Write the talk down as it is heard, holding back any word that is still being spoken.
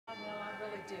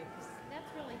really do. That's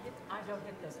really difficult. I don't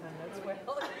hit those high notes well.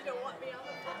 You don't want me on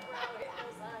the front row hitting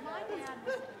those high My notes. dad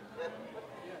was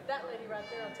That lady right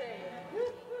there will tell you.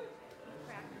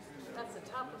 practiced. That's the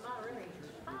top of my range.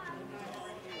 Hi.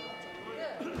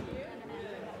 Good. You?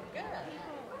 Good.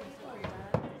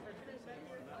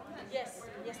 Yes.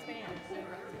 Yes, ma'am.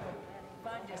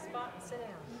 Find your spot and sit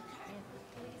down.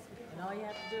 And all you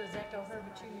have to do is echo her,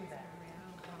 but you knew that.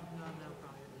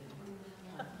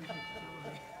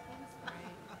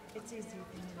 It's easy if you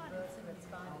need a book, but it's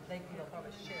fine. They'll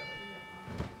probably share with you.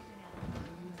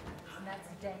 And that's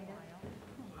Dana.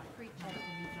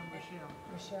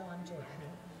 Michelle, I'm Jane.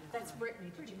 That's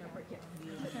Brittany. Did you know Brittany?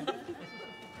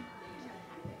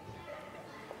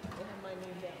 My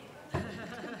name down.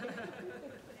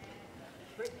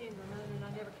 Brittany and Ramon, and I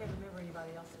never can remember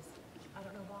anybody else's. I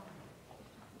don't know why.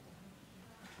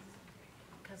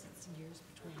 Because it's years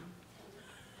between.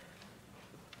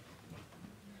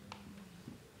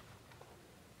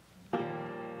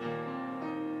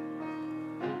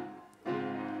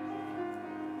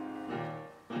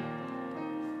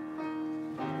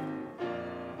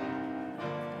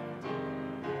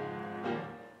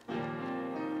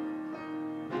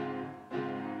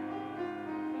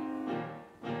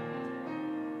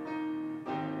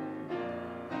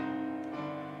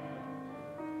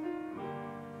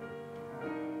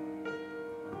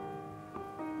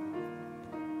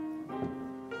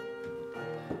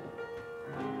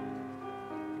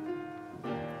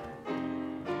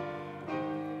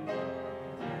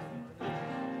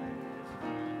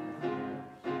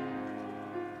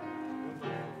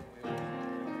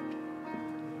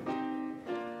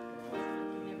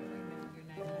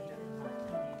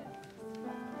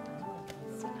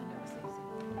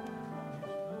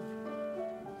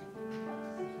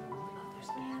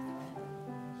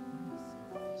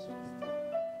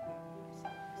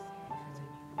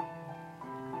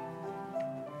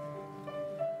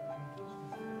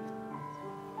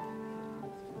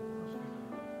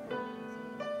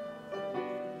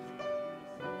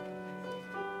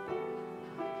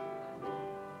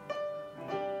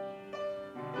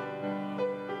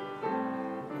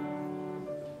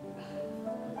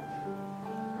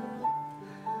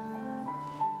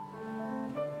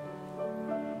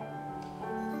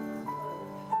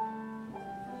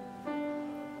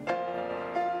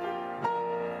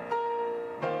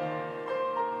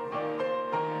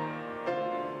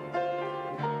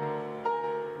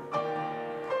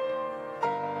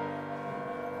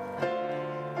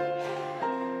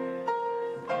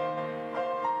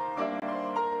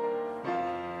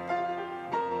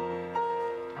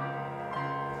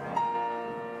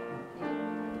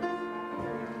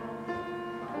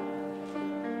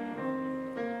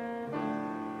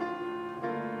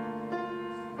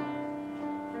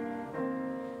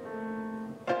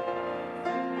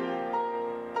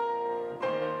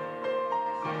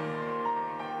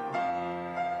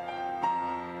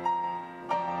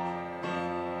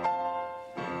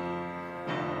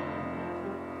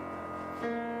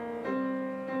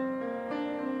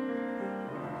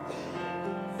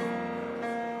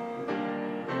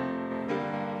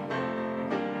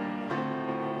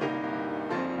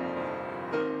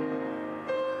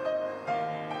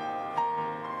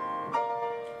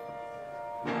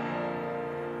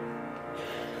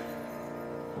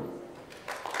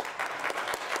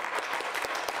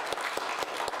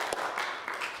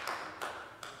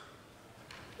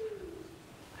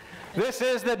 This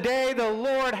is the day the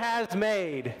Lord has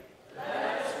made.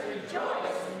 Let us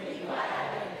rejoice and be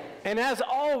glad in it. And as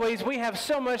always, we have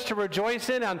so much to rejoice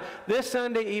in on this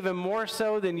Sunday, even more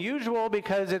so than usual,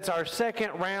 because it's our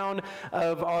second round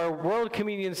of our World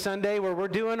Communion Sunday, where we're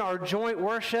doing our joint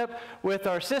worship with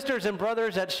our sisters and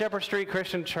brothers at Shepard Street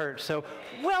Christian Church. So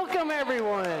welcome,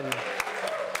 everyone.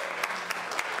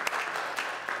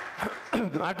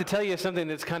 I have to tell you something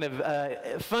that's kind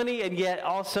of funny and yet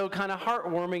also kind of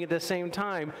heartwarming at the same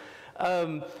time.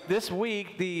 This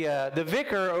week, the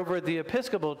vicar over at the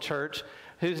Episcopal Church,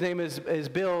 whose name is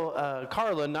Bill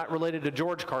Carlin, not related to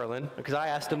George Carlin, because I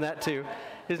asked him that too.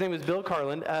 His name is Bill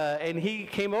Carlin, and he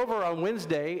came over on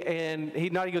Wednesday, and he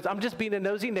goes, "I'm just being a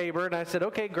nosy neighbor," and I said,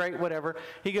 "Okay, great, whatever."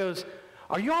 He goes,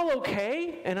 "Are you all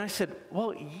okay?" And I said,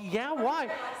 "Well, yeah, why?"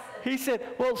 He said,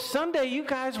 "Well, Sunday you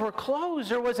guys were closed.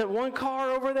 There wasn't one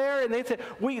car over there." And they said,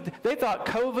 they thought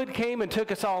COVID came and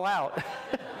took us all out.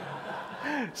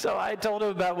 So I told him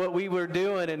about what we were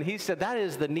doing, and he said, that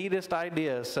is the neatest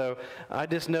idea. So I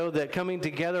just know that coming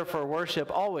together for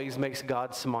worship always makes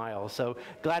God smile. So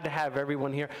glad to have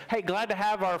everyone here. Hey, glad to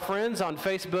have our friends on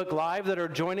Facebook Live that are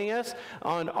joining us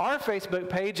on our Facebook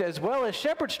page as well as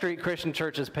Shepard Street Christian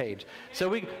Church's page. So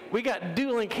we got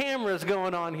dueling cameras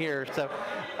going on here. So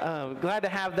glad to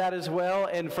have that as well.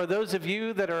 And for those of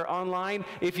you that are online,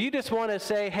 if you just want to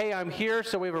say, hey, I'm here,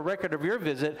 so we have a record of your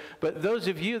visit. But those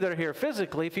of you that are here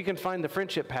physically, if you can find the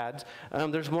friendship pads,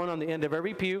 there's one on the end of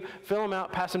every pew. Fill them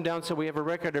out, pass them down so we have a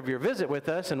record of your visit with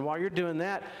us. And while you're doing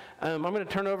that, I'm going to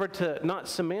turn over to not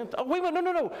Samantha. Oh, wait,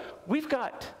 no. We've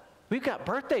got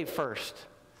birthday first.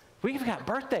 We've got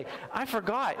birthday. I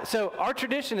forgot. So our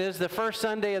tradition is the first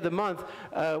Sunday of the month,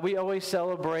 we always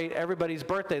celebrate everybody's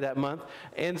birthday that month.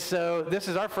 And so this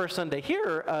is our first Sunday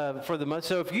here for the month.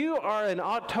 So if you are an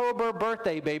October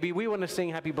birthday baby, we want to sing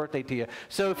happy birthday to you.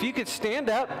 So if you could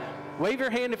stand up, wave your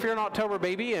hand if you're an October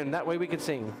baby, and that way we could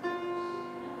sing.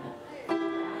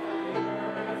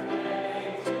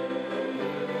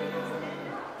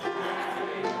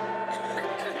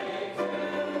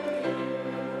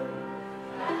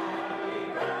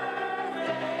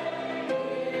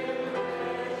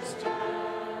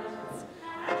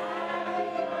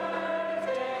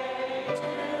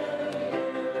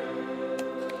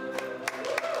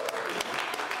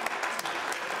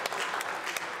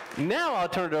 Now I'll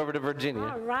turn it over to Virginia.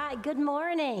 All right, good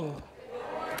morning.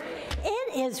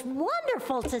 It is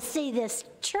wonderful to see this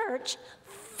church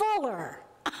fuller.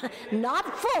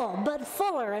 Not full, but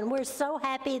fuller, and we're so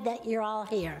happy that you're all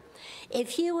here.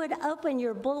 If you would open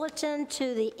your bulletin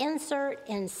to the insert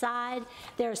inside,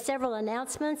 there are several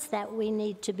announcements that we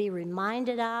need to be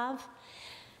reminded of.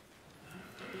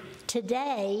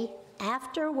 Today,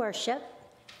 after worship,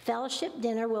 fellowship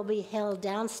dinner will be held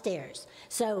downstairs.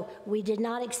 So we did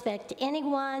not expect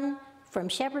anyone from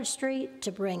Shepard Street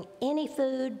to bring any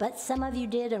food, but some of you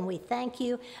did, and we thank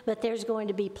you, but there's going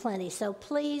to be plenty. So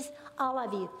please, all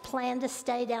of you, plan to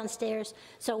stay downstairs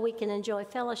so we can enjoy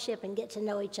fellowship and get to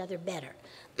know each other better.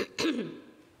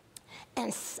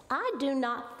 And I do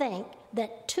not think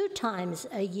that 2 times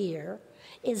a year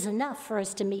is enough for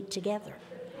us to meet together.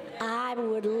 I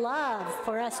would love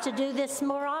for us to do this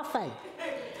more often.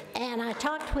 And I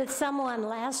talked with someone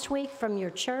last week from your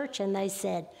church, and they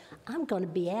said, I'm going to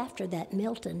be after that,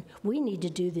 Milton. We need to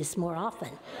do this more often.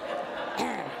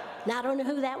 Now, I don't know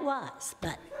who that was,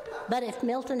 but if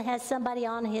Milton has somebody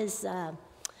on his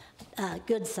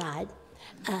good side,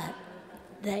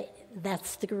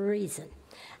 that's the reason.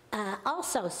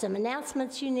 Also, some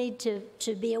announcements you need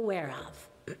to be aware of.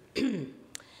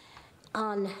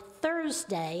 On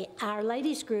Thursday, our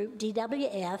ladies group,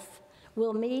 DWF,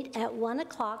 will meet at 1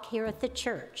 o'clock here at the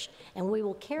church, and we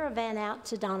will caravan out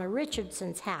to Donna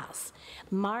Richardson's house.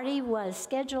 Marty was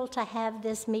scheduled to have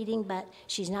this meeting, but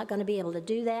she's not going to be able to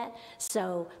do that,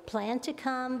 so plan to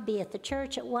come, be at the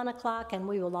church at 1 o'clock, and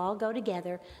we will all go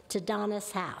together to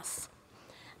Donna's house.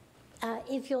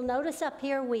 If you'll notice up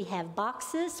here, we have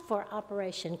boxes for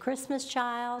Operation Christmas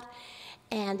Child,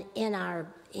 and in our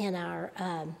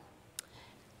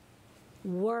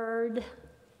word,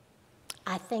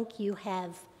 I think you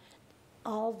have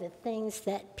all the things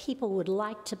that people would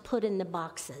like to put in the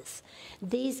boxes.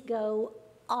 These go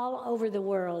all over the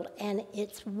world, and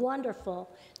it's wonderful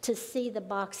to see the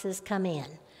boxes come in.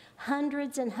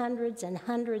 Hundreds and hundreds and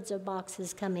hundreds of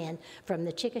boxes come in from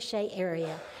the Chickasha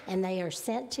area, and they are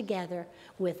sent together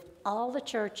with all the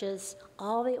churches,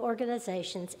 all the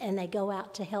organizations, and they go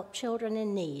out to help children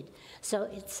in need. So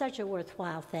it's such a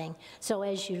worthwhile thing. So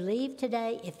as you leave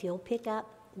today, if you'll pick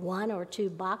up 1 or 2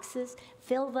 boxes,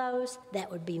 fill those,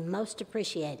 that would be most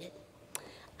appreciated.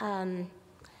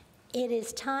 It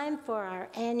is time for our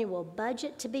annual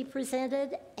budget to be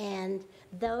presented, and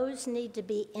those need to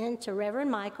be into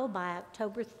Reverend Michael by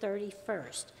October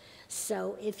 31st.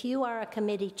 So if you are a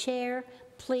committee chair,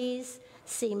 please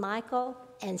see Michael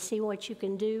and see what you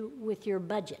can do with your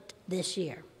budget this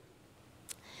year.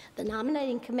 The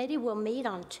nominating committee will meet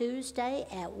on Tuesday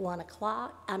at 1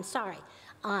 o'clock,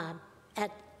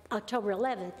 at October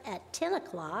 11th at 10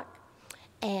 o'clock,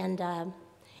 and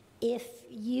if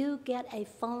you get a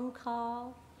phone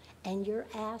call and you're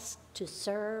asked to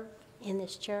serve in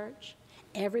this church,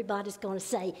 everybody's going to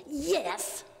say,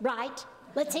 yes, right?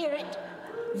 Let's hear it.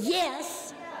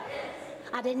 Yes.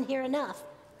 I didn't hear enough.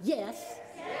 Yes.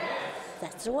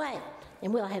 That's the way,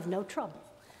 and we'll have no trouble.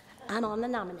 I'm on the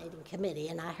nominating committee,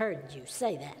 and I heard you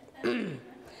say that.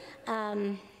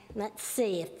 Let's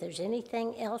see if there's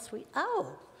anything else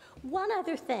one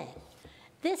other thing.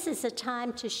 This is a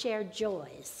time to share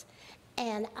joys.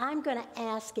 And I'm going to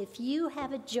ask if you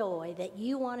have a joy that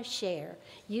you want to share,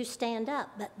 you stand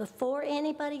up. But before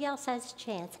anybody else has a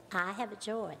chance, I have a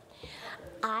joy.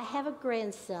 I have a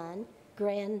grandson,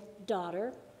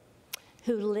 granddaughter,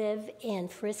 who live in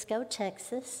Frisco,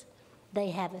 Texas. They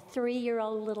have a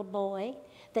 3-year-old little boy.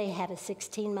 They have a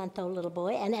 16-month-old little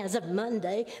boy. And as of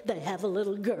Monday, they have a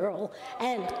little girl.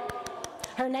 And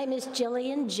her name is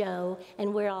Jillian Joe,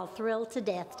 and we're all thrilled to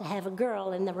death to have a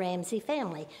girl in the Ramsey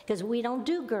family, because we don't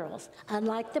do girls,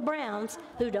 unlike the Browns,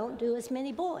 who don't do as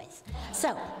many boys.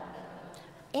 So,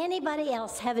 anybody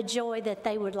else have a joy that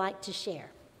they would like to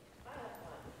share?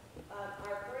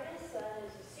 Our grandson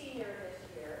is a senior this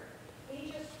year.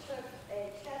 He just took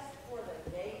a test for the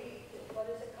Navy. What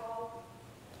is it called?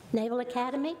 Naval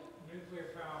Academy? Nuclear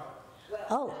power. Well,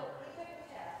 Oh. no, he took a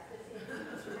test to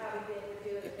see how he did with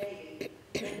doing the Navy.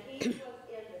 And he was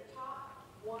in the top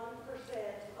 1%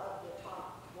 of the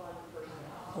top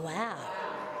 1%. Wow,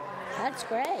 that's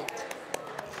great.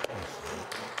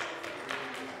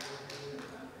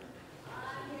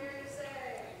 I'm here to say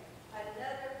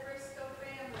another Frisco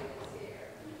family is here.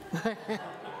 Julie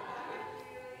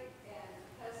and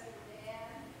cousin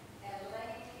Dan and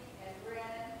Laney and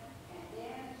Brennan and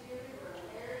Dan and Julie were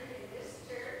married in this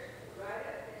church right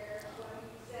up there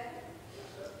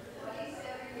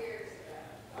 27 years ago.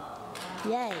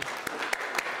 Yay.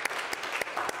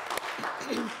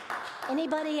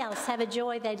 Anybody else have a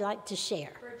joy they'd like to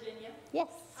share? Virginia.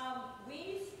 Yes.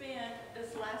 We spent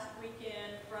this last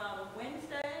weekend from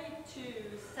Wednesday to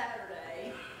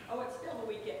Saturday. Oh, it's still the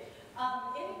weekend.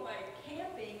 Anyway,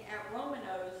 camping at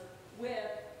Romano's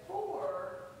with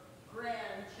 4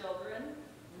 grandchildren,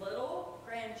 little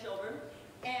grandchildren,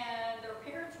 and their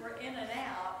parents were in and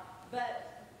out,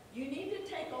 but you need to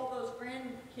take all those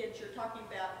grandkids you're talking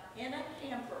about in a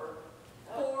camper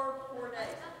for 4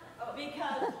 days,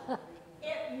 because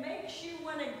it makes you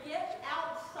want to get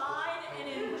outside and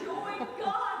enjoy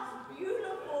God's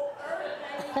beautiful earth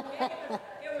that He gave us.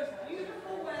 It was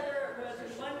beautiful weather. It was a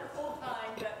wonderful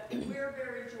time, but we're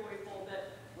very joyful that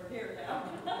we're here now.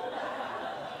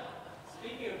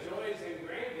 Speaking of joys and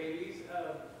grandbabies,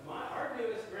 our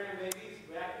newest grandbabies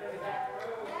back there in the back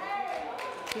row.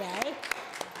 Yay.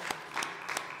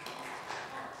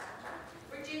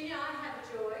 Virginia, I have a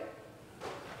joy.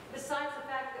 Besides the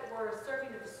fact that we're serving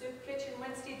at the soup kitchen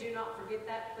Wednesday, do not forget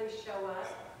that. Please show us,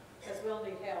 as we'll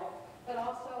need help. But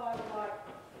also, I would like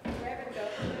Reverend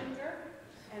Linder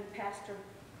and Pastor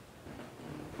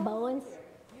Bowens?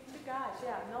 You two guys,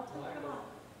 yeah, Milton, come on.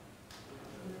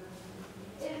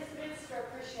 It is Minister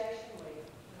Appreciation Week.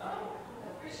 Oh.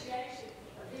 Appreciation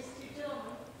of these 2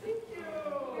 gentlemen. Thank you.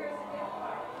 Here's a gift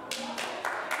card.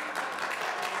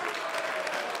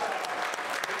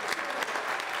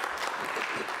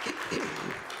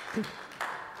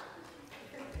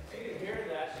 She didn't hear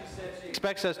that. She said she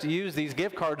expects us to use these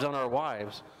gift cards on our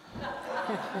wives. They're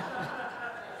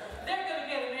going to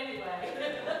get it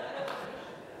anyway.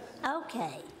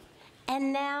 Okay.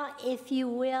 And now, if you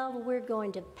will, we're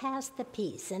going to pass the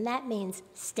peace. And that means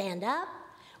stand up,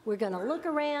 we're going to look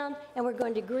around, and we're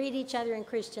going to greet each other in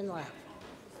Christian love.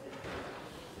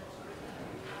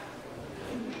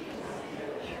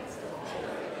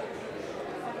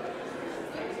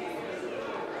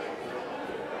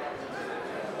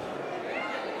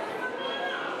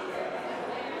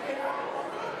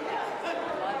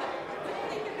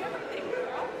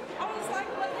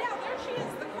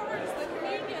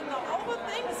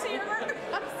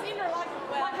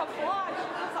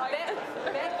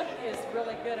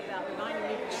 Really good about reminding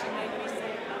me that she made me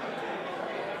say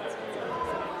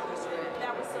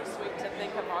That was so sweet to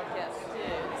think of our guests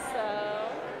too. So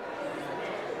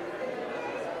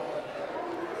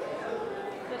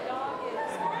the dog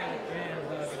is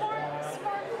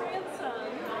smart grandson.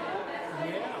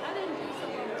 I didn't do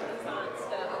some of the design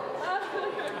stuff.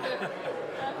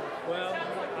 Well,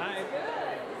 Sounds like it's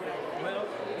good. well,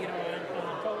 you know, when I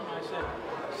told him, I said,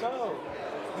 so,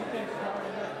 you've been smart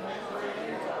enough to make 3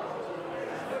 days?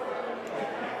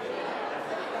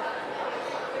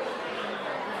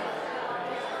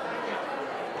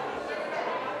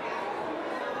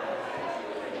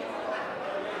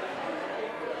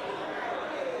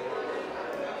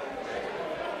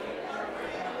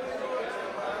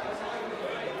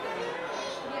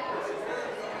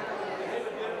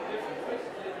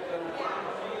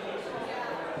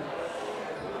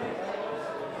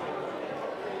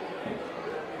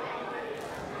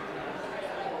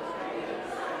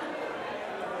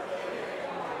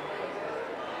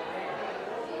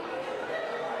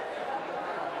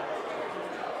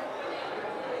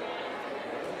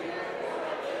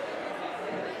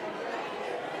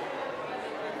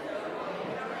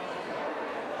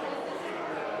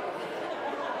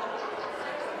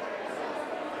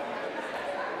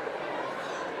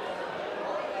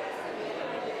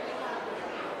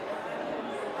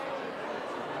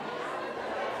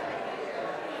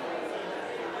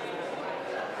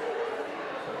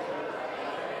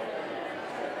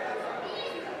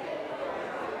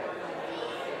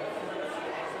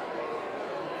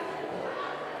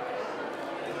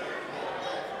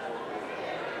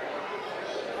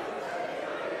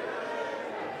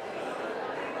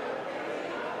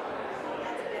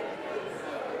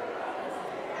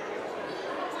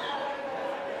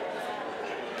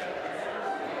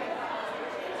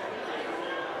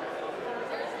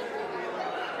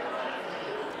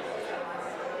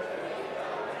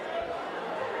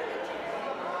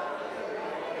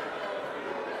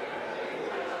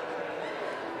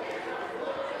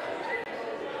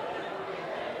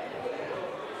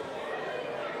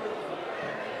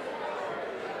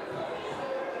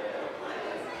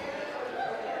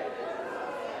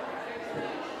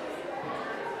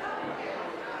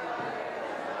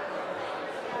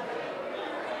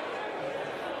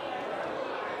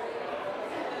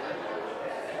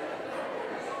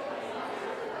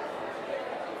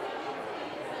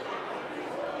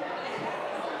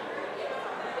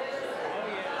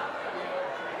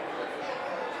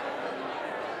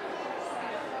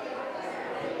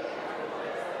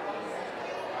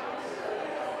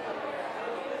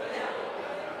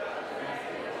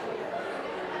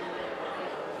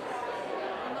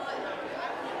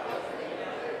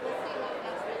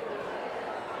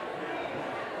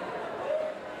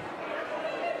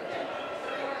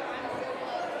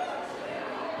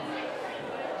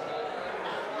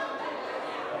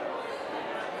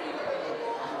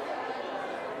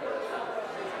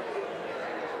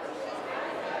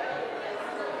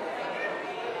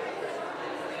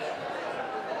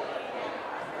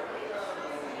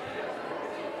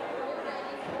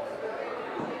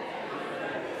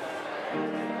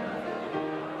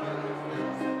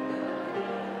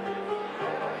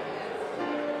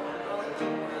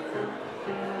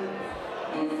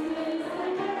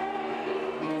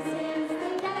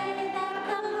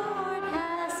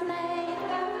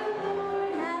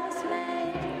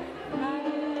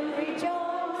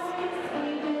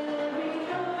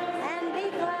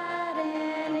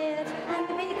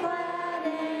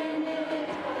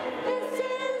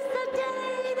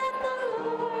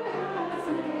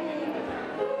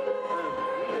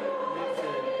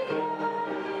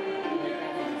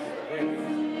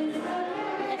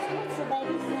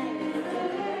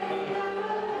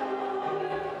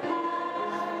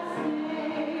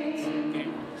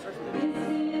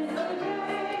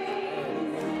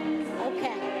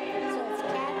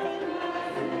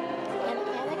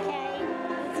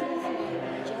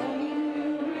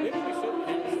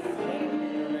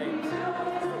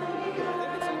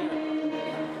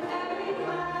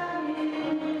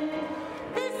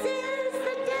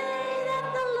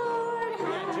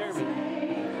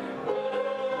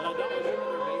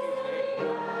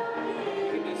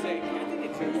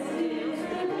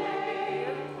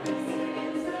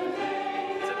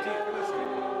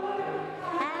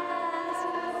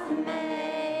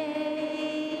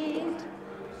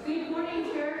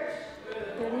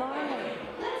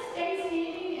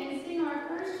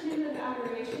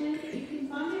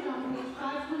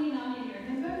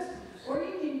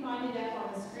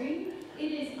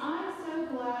 I'm so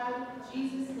glad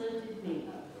Jesus lifted me.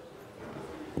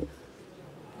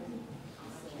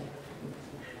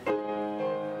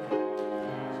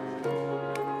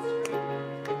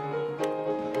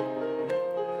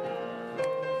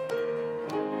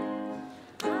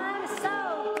 I'm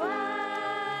so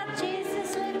glad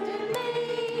Jesus lifted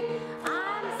me.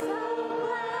 I'm so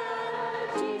glad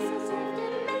Jesus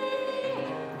lifted me.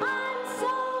 I'm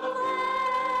so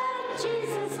glad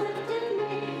Jesus lifted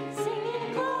me.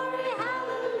 Singing glory,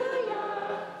 hallelujah.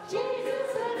 Jesus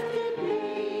lifted me.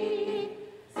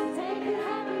 Satan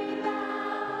had me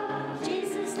bound.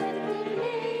 Jesus lifted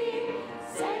me.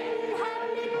 Satan had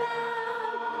me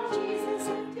bound. Jesus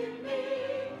lifted me.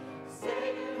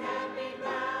 Satan had me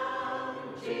bound.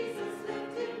 Jesus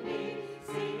lifted me.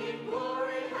 Singing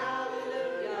glory,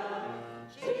 hallelujah.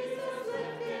 Jesus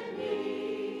lifted me.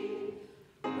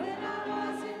 When I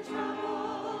was in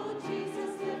trouble,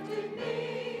 Jesus lifted me.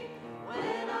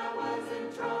 When I was in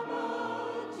trouble,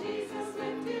 Jesus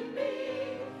lifted me.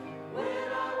 When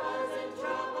I was in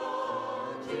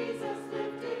trouble, Jesus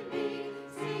lifted me.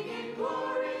 Singing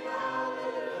glory,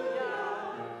 hallelujah.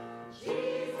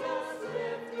 Jesus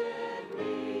lifted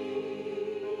me.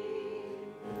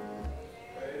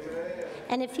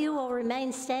 And if you will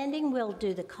remain standing, we'll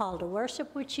do the call to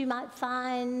worship, which you might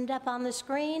find up on the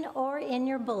screen or in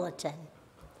your bulletin.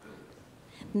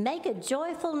 Make a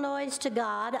joyful noise to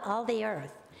God, all the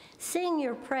earth. Sing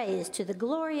your praise to the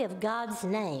glory of God's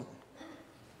name.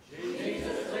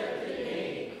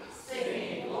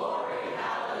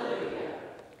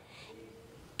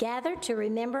 Gather to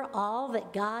remember all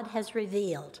that God has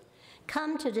revealed.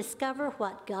 Come to discover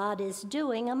what God is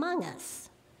doing among us.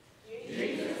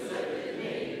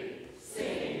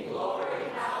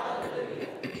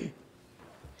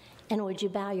 And would you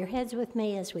bow your heads with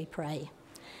me as we pray?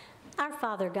 Our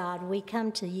Father God, we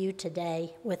come to you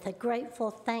today with a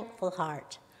grateful, thankful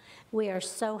heart. We are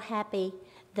so happy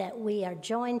that we are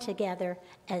joined together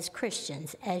as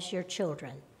Christians, as your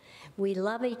children. We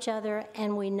love each other,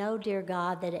 and we know, dear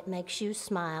God, that it makes you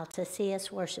smile to see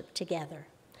us worship together.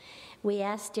 We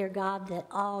ask, dear God, that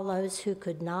all those who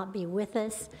could not be with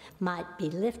us might be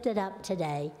lifted up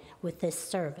today with this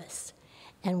service.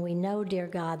 And we know, dear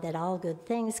God, that all good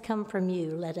things come from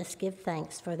you. Let us give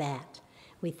thanks for that.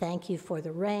 We thank you for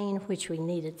the rain, which we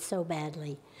needed so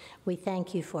badly. We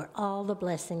thank you for all the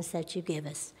blessings that you give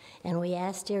us. And we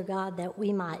ask, dear God, that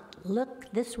we might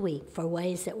look this week for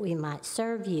ways that we might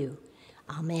serve you.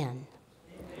 Amen.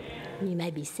 Amen. You may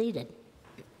be seated.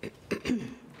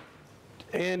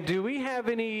 And do we have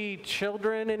any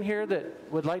children in here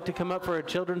that would like to come up for a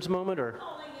children's moment? Or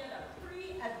Calling it a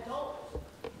pre-adult.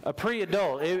 a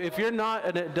pre-adult. If you're not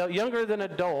an adult, younger than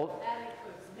adult,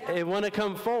 and want to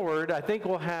come forward, I think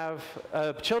we'll have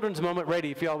a children's moment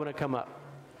ready if y'all want to come up.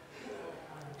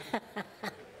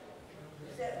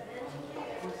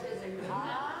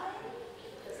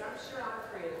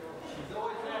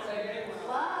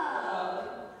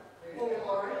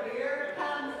 Here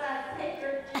comes that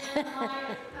sacred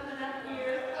Jeremiah coming up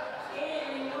here.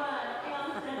 Anyone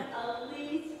else and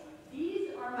Elise? These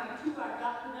are my two I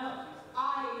got to know.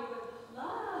 I would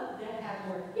love to have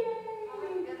more. Yay!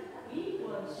 We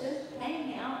will just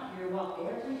hang out here while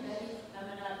everybody's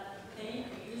coming up. Thank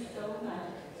you so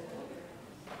much.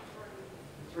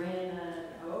 Brennan,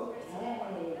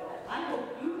 okay. I hope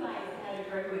you guys had a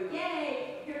great week.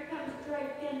 Yay! Here comes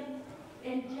Drake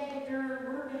and Jagger.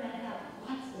 We're going to have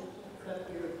lots of kids up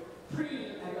here.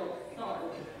 Pre-adult, sorry.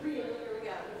 Pre-adult. Here we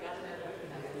go. We got another.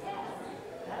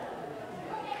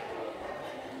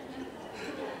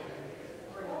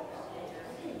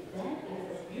 That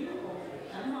is beautiful.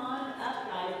 Come on up,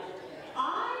 guys. I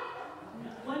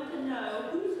want to know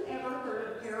who's ever heard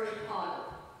of Harry Potter.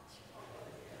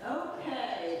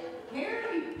 Okay,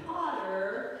 Harry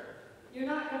Potter, you're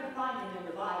not going to find him in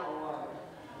the Bible, are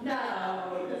you? No,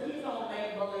 because he's all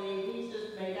make-believe, he's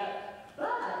just made up.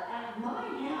 But at my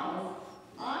house,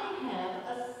 I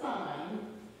have a sign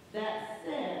that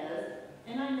says,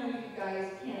 and I know you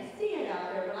guys can't see it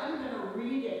out there, but I'm going to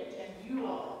read it to you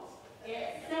all.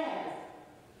 It says,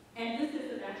 and this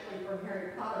isn't actually from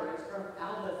Harry Potter, it's from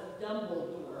Albus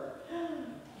Dumbledore.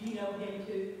 Do you know him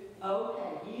too?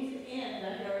 Okay, he's in the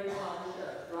Harry Potter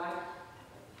church, right?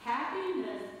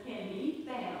 Happiness can be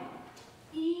found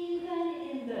even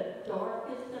in the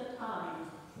darkest of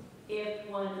times if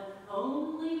one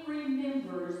only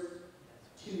remembers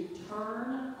to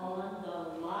turn on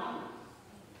the light.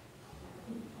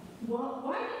 Well,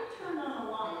 why do you turn on a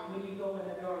light when you go in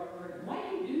a dark room? Why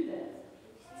do you do that?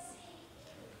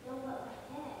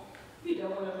 You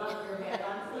don't want to bump your head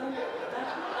on something.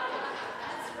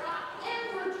 That's right. And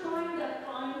we're trying to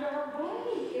find our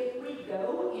way. If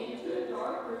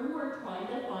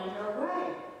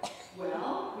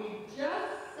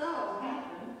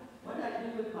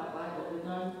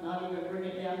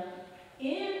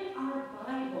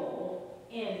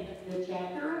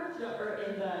or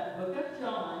in the book of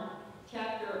John,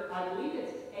 chapter, I believe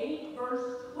it's 8,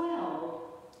 verse 12,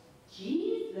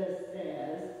 Jesus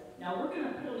says, now we're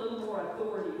going to put a little more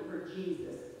authority for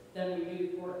Jesus than we do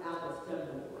for Albus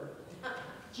Dumbledore.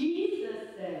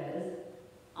 Jesus says,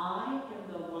 I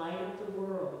am the light of the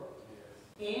world.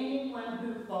 Anyone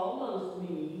who follows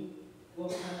me will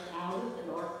come out of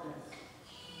the darkness.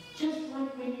 Just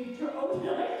like when you turn,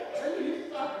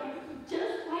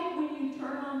 just like when you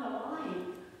turn on the light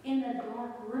in a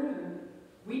dark room,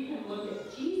 we can look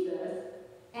at Jesus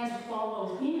and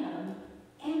follow him,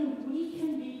 and we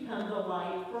can become the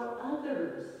light for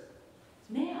others.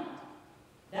 Now,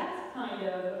 that's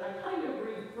I kind of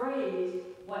rephrased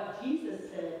what Jesus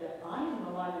said, that I am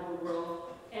the light of the world,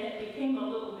 and it became a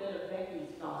little bit of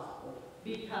Becky's gospel,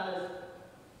 because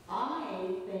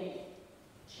I think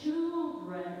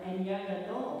children and young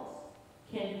adults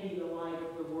can be the light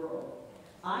of the world.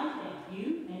 I think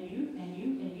you and you and you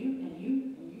and you and you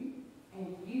and you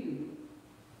and you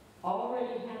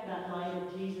already have that light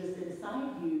of Jesus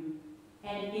inside you.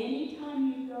 And anytime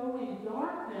you go in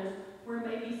darkness, where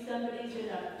maybe somebody's in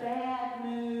a bad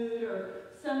mood or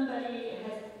somebody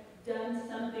has done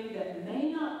something that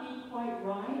may not be quite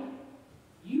right,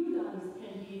 you guys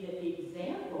can be the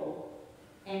example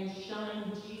and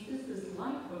shine Jesus'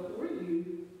 light before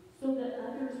you so that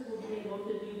others will be able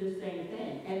to do the same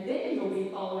thing. And then you'll be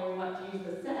following what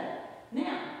Jesus said.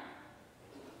 Now,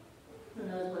 who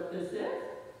knows what this is?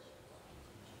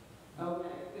 Okay,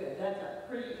 good. That's a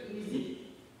pretty easy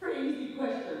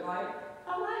question, right?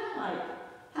 A flashlight.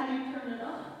 How do you turn it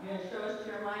on? You going to show us,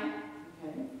 Jeremiah?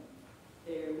 Okay.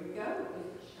 There we go. Is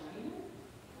it shining?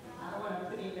 I don't want to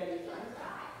put anybody's eyes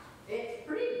out. It's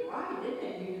pretty bright, isn't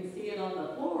it? You can see it on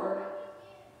the floor.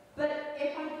 But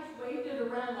if I just waved it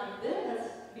around like this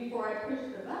before I push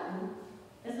the button,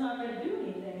 it's not going to do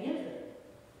anything, is it?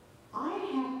 I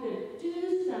have to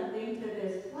do something to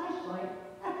this flashlight.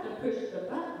 I have to push the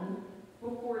button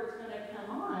before it's going to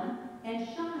come on and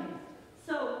shine.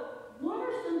 So, what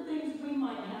are some things we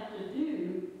might have to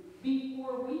do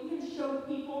before we can show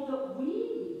people that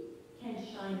we can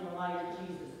shine the light of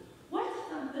Jesus? What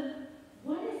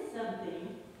is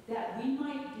something that we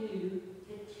might do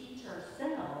to teach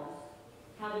ourselves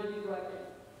how to do right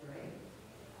things?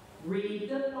 Read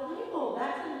the Bible.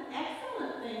 That's an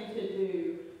excellent thing to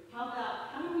do. How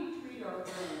do we treat our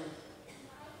friends?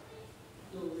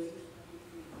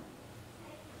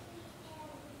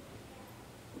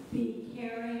 Be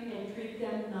caring and treat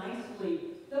them nicely.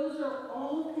 Those are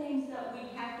all things that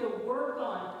we have to work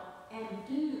on and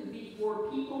do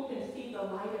before people can see the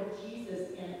light of Jesus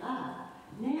in us.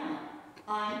 Now,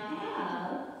 I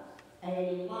have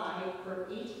a light for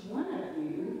each one of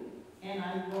you, and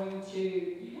I'm going to,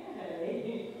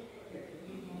 yay, here, can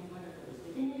you hand one of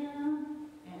those down,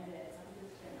 and then I'm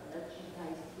just going to let you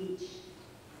guys each,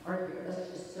 or here, let's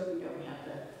just, so we don't have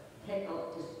to take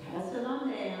off, just pass it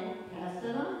on down, pass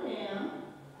it on down.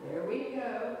 There we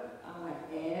go. I want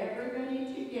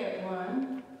everybody to get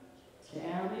one.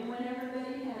 Tell me when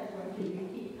everybody has one. Can you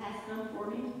keep passing them for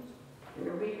me?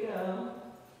 There we go.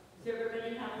 Does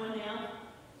everybody have one now?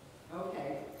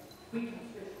 Okay. We can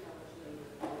switch colors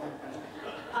later.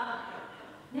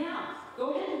 Now, go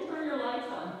ahead and turn your lights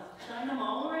on. Shine them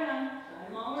all around. Shine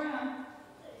them all around.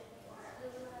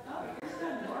 Oh, yours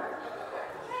doesn't work?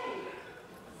 Hey,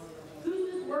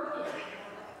 who's this working?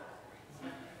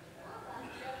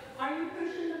 Are you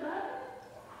pushing the button?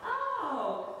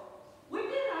 Oh, what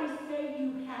did I say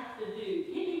you have to do?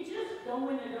 Can you just go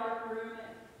in a dark room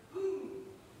and boom,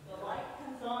 the light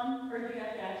comes on, or do you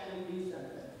have to actually do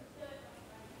something?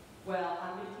 Well,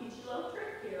 I'm going to teach you a little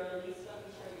trick here. At least let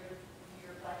me show you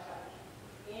your flashlight.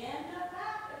 In the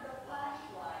back of the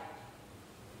flashlight,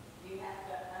 you have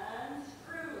to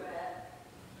unscrew it,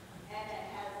 and it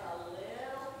has a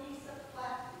little piece of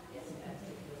plastic.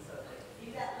 See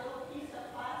that little piece of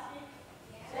plastic?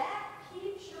 That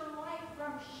keeps your light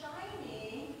from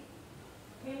shining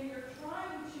when you're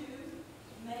trying to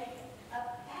make a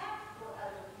path for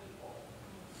other people.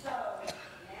 So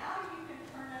now you can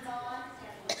turn it on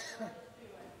and look what it's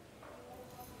doing.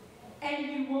 And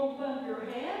you won't bump your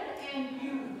head, and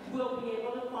you will be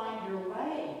able to find your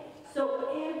way. So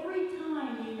every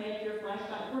time you make your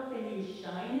flashlight work and you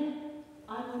shine it,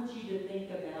 I want you to think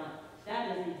about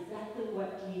that is exactly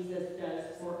what Jesus does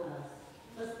for us.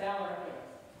 Let's bow our heads.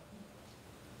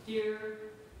 Dear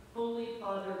Holy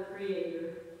Father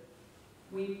Creator,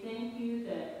 we thank you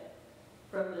that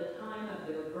from the time of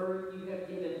their birth you have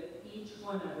given each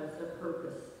one of us a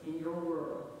purpose in your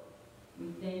world. We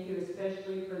thank you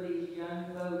especially for these young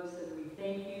folks, and we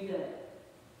thank you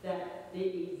that the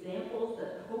examples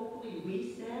that hopefully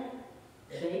we set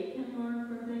They can learn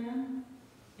from them,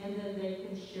 and then they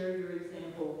can share your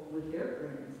example with their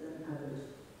friends and others.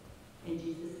 In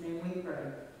Jesus' name we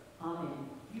pray. Amen.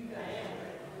 You guys have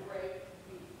a great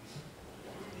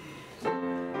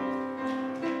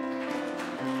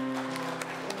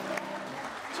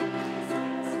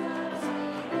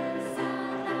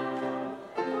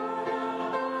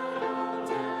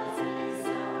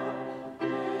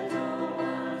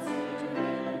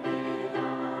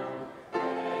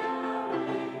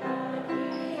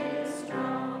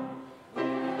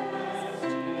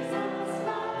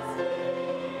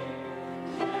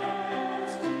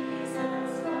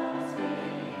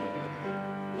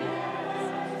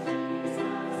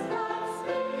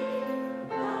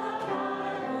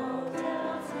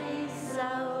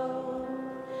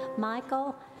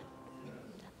Michael,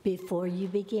 before you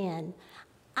begin,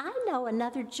 I know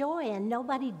another joy, and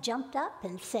nobody jumped up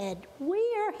and said, "We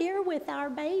are here with our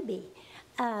baby."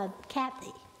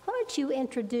 Kathy, why don't you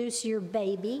introduce your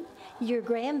baby, your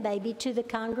grandbaby, to the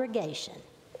congregation?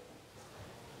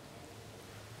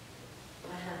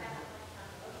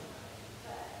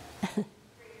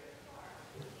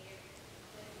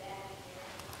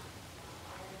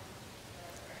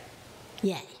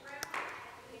 Yay.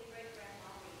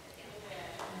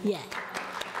 Yay.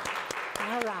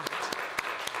 All right.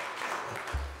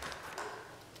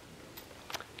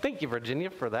 Thank you,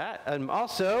 Virginia, for that.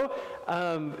 Also,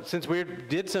 since we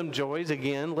did some joys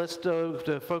again, let's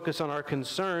focus on our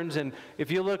concerns. And if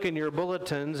you look in your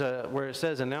bulletins where it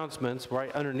says announcements,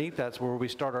 right underneath that's where we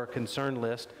start our concern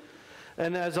list.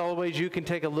 And as always, you can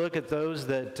take a look at those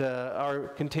that are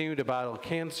continuing to battle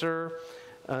cancer,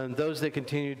 those that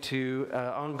continue to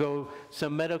undergo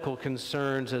some medical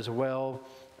concerns as well.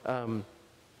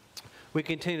 We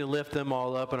continue to lift them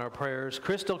all up in our prayers.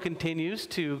 Crystal continues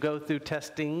to go through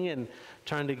testing and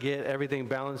trying to get everything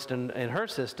balanced in her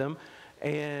system.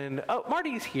 And, oh,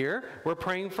 Marty's here. We're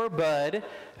praying for Bud,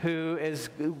 who is,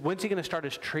 when's he going to start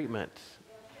his treatment?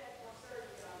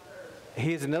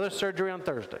 He has another surgery on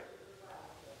Thursday.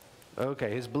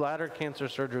 Okay, his bladder cancer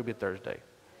surgery will be Thursday.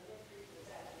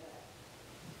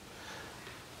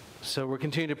 So we're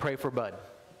continuing to pray for Bud.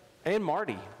 And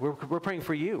Marty, we're praying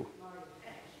for you.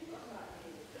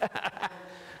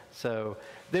 So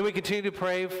then we continue to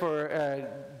pray for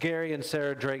Gary and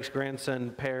Sarah Drake's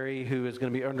grandson, Perry, who is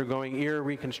going to be undergoing ear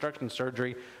reconstruction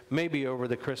surgery, maybe over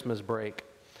the Christmas break.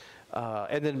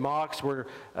 And then Mox, we're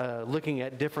looking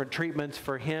at different treatments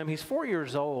for him. He's 4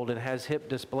 years old and has hip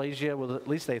dysplasia. Well, at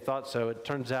least they thought so. It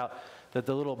turns out that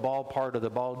the little ball part of the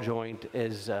ball joint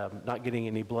is not getting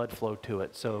any blood flow to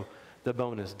it. So the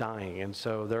bone is dying. And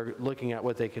so they're looking at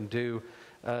what they can do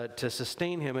to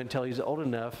sustain him until he's old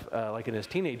enough, like in his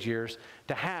teenage years,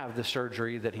 to have the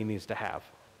surgery that he needs to have.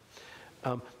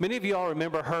 Many of you all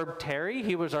remember Herb Terry.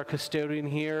 He was our custodian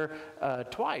here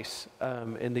twice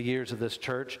in the years of this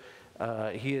church.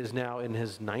 He is now in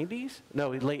his 90s? No,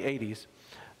 late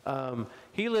 80s.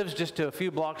 He lives just a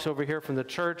few blocks over here from the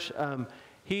church.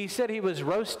 He said he was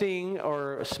roasting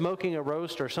or smoking a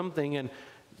roast or something and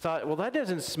thought, well, that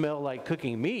doesn't smell like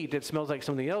cooking meat. It smells like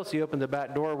something else. He opened the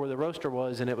back door where the roaster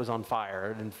was, and it was on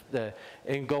fire and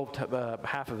engulfed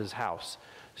half of his house.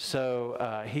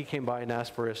 So he came by and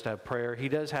asked for us to have prayer. He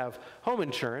does have home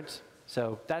insurance,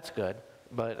 so that's good.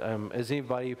 But has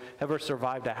anybody ever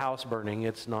survived a house burning?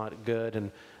 It's not good.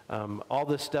 And all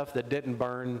this stuff that didn't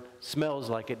burn smells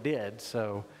like it did.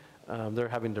 So they're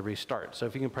having to restart. So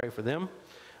if you can pray for them.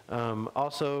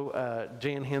 Also,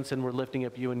 Jan Henson, we're lifting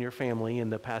up you and your family in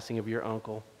the passing of your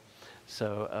uncle.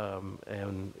 So,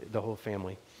 and the whole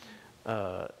family.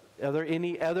 Are there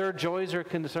any other joys or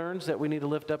concerns that we need to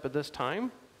lift up at this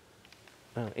time?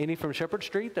 Any from Shepard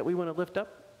Street that we want to lift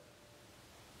up?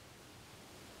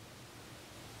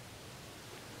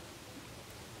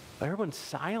 Everyone's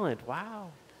silent.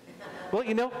 Wow. Well,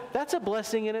 you know, that's a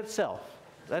blessing in itself.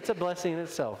 That's a blessing in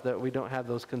itself that we don't have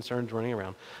those concerns running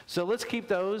around. So let's keep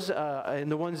those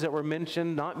and the ones that were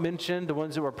mentioned, not mentioned, the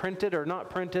ones that were printed or not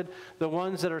printed, the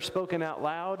ones that are spoken out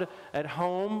loud at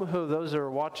home, those that are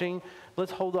watching.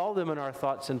 Let's hold all of them in our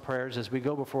thoughts and prayers as we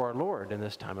go before our Lord in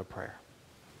this time of prayer.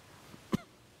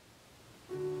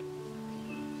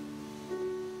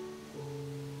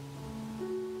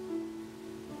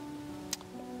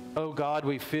 Oh God,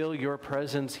 we feel your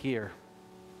presence here,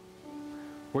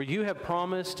 where you have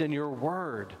promised in your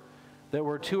word that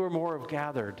where two or more have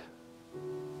gathered.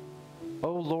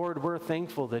 Oh Lord, we're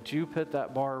thankful that you put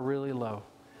that bar really low.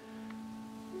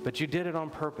 But you did it on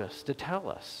purpose to tell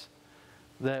us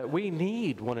that we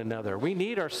need one another. We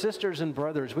need our sisters and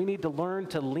brothers. We need to learn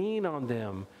to lean on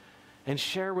them and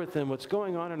share with them what's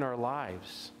going on in our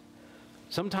lives.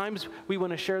 Sometimes we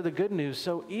want to share the good news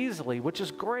so easily, which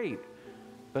is great.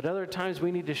 But other times we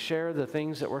need to share the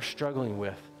things that we're struggling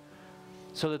with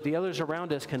so that the others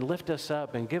around us can lift us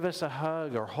up and give us a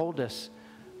hug or hold us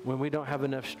when we don't have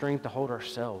enough strength to hold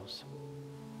ourselves.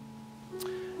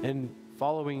 And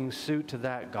following suit to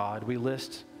that, God, we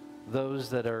list those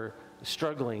that are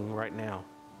struggling right now.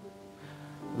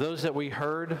 Those that we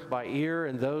heard by ear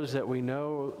and those that we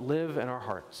know live in our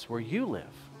hearts, where you live.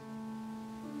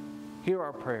 Hear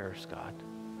our prayers, God.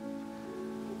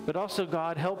 But also,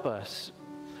 God, help us.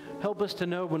 Help us to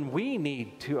know when we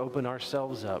need to open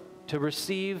ourselves up, to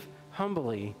receive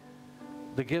humbly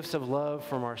the gifts of love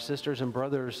from our sisters and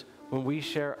brothers when we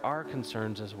share our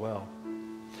concerns as well.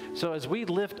 So as we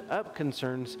lift up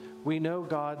concerns, we know,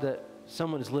 God, that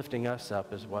someone is lifting us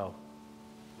up as well.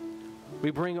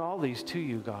 We bring all these to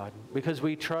you, God, because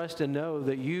we trust and know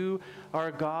that you are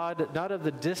a God not of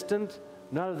the distant,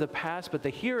 not of the past, but the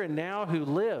here and now who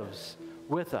lives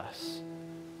with us,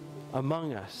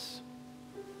 among us.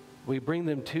 We bring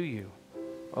them to you,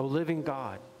 O living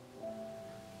God,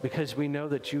 because we know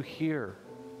that you hear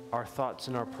our thoughts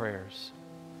and our prayers,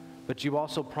 but you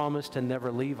also promise to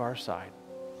never leave our side.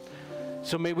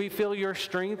 So may we feel your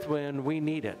strength when we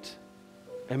need it,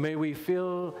 and may we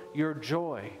feel your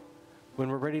joy when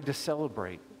we're ready to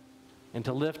celebrate and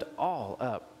to lift all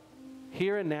up,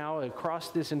 here and now, across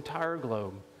this entire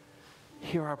globe.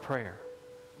 Hear our prayer,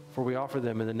 for we offer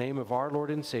them in the name of our Lord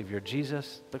and Savior,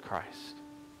 Jesus the Christ.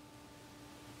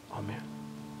 Amen.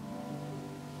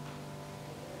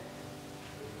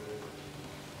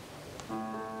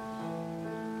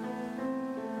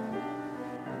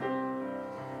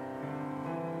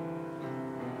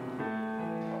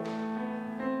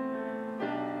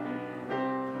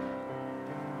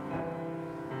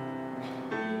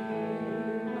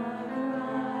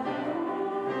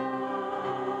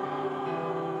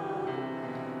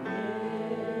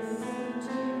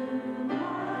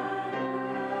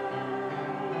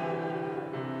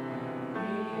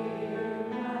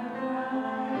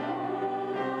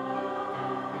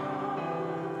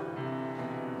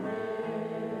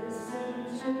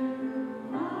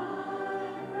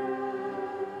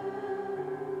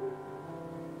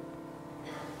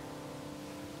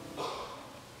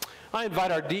 I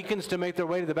invite our deacons to make their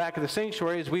way to the back of the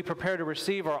sanctuary as we prepare to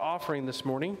receive our offering this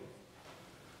morning.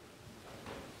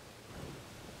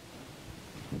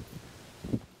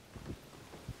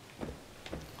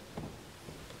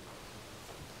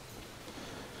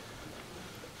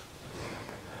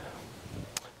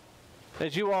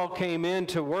 As you all came in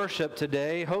to worship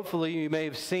today, hopefully you may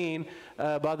have seen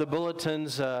by the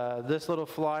bulletins this little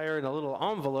flyer and a little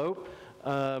envelope,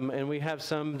 and we have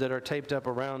some that are taped up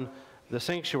around the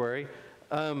sanctuary.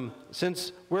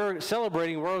 Since we're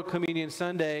celebrating World Communion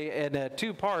Sunday in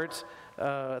two parts,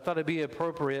 I thought it'd be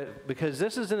appropriate because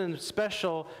this is an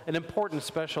important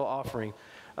special offering.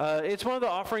 It's one of the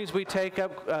offerings we take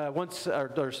up once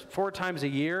or 4 times a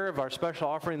year of our special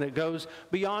offering that goes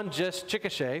beyond just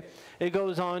Chickasha. It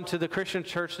goes on to the Christian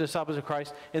Church Disciples of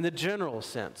Christ in the general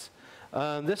sense.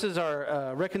 This is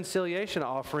our reconciliation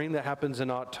offering that happens in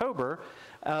October,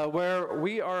 where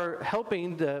we are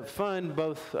helping to fund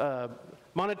both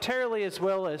monetarily as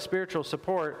well as spiritual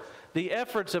support the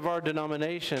efforts of our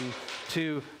denomination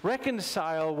to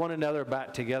reconcile one another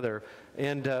back together.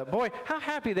 And boy, how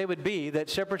happy they would be that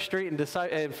Shepard Street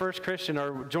and First Christian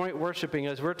are joint worshiping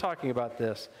as we're talking about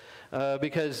this.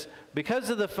 Because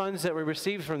of the funds that we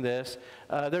received from this,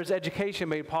 there's education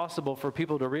made possible for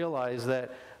people to realize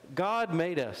that God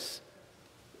made us.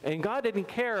 And God didn't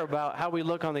care about how we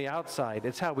look on the outside.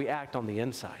 It's how we act on the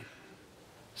inside.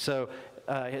 So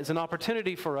it's an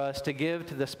opportunity for us to give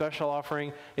to the special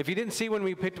offering. If you didn't see when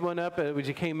we picked one up as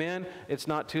you came in, it's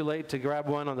not too late to grab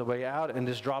one on the way out and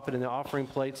just drop it in the offering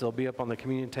plates. They'll be up on the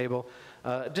communion table.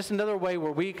 Just another way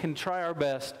where we can try our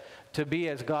best to be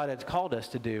as God has called us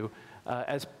to do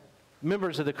as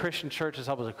members of the Christian Church,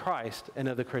 Disciples of Christ, and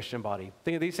of the Christian body.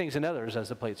 Think of these things and others as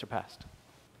the plates are passed.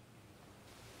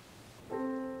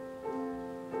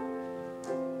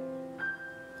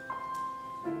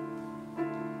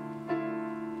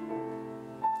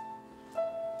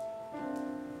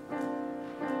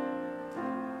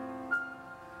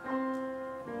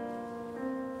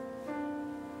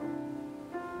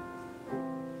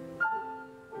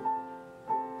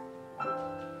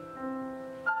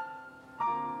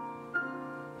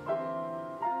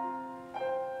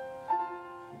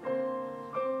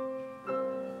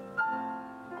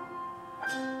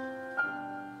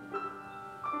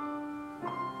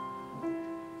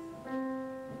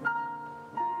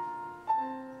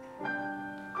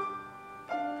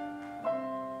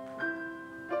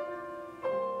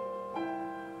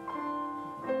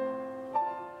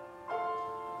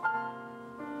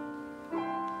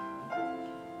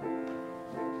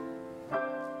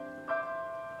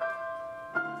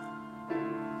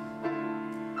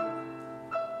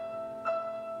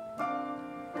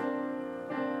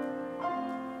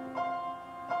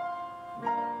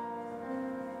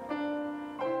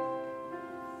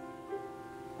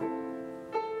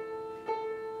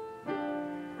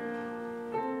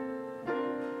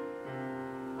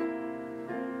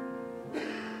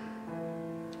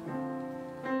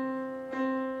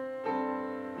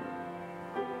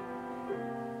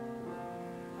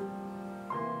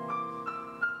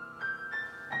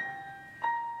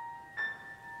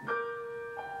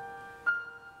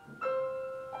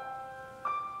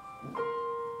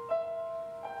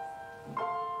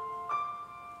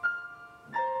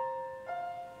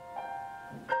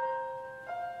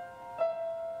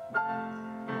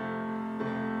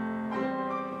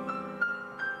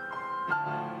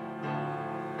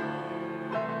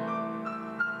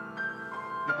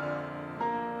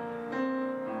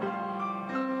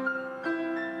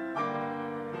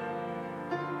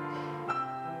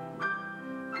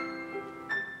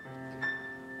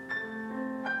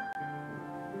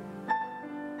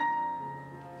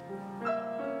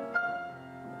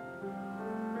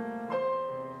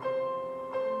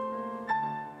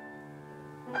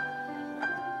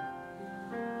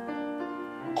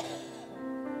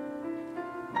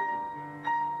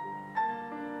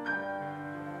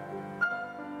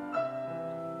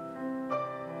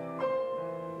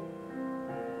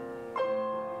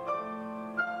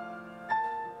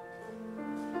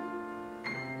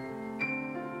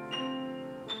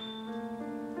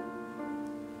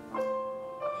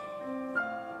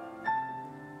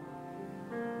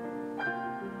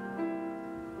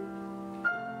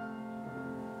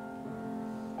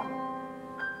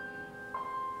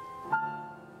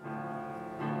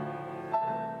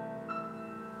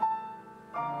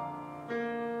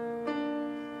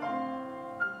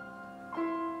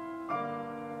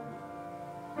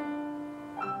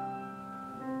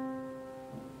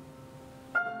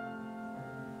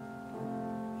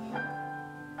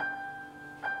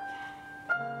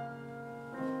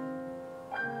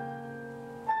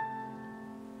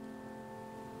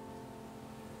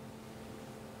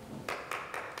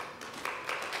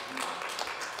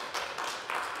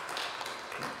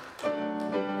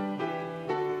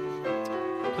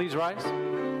 please rise.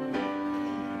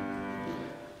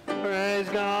 Praise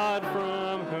God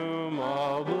from whom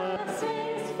all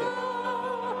blessings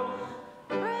flow.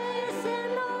 Praise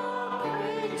Him, all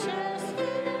creatures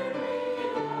here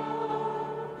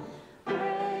below.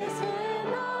 Praise Him,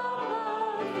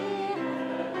 all of the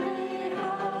heavenly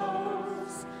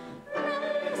hosts.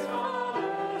 Praise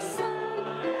Father,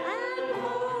 Son, and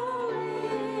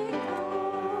Holy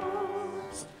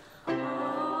Ghost. Amen.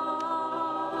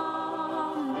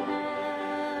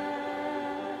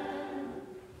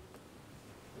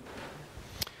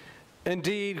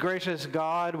 Indeed, gracious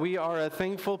God, we are a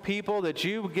thankful people that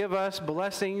you give us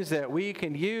blessings that we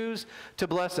can use to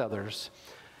bless others.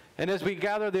 And as we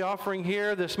gather the offering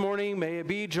here this morning, may it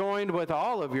be joined with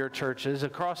all of your churches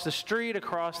across the street,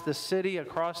 across the city,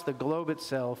 across the globe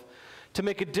itself, to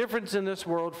make a difference in this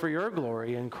world for your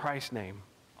glory. In Christ's name,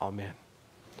 amen.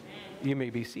 You may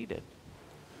be seated.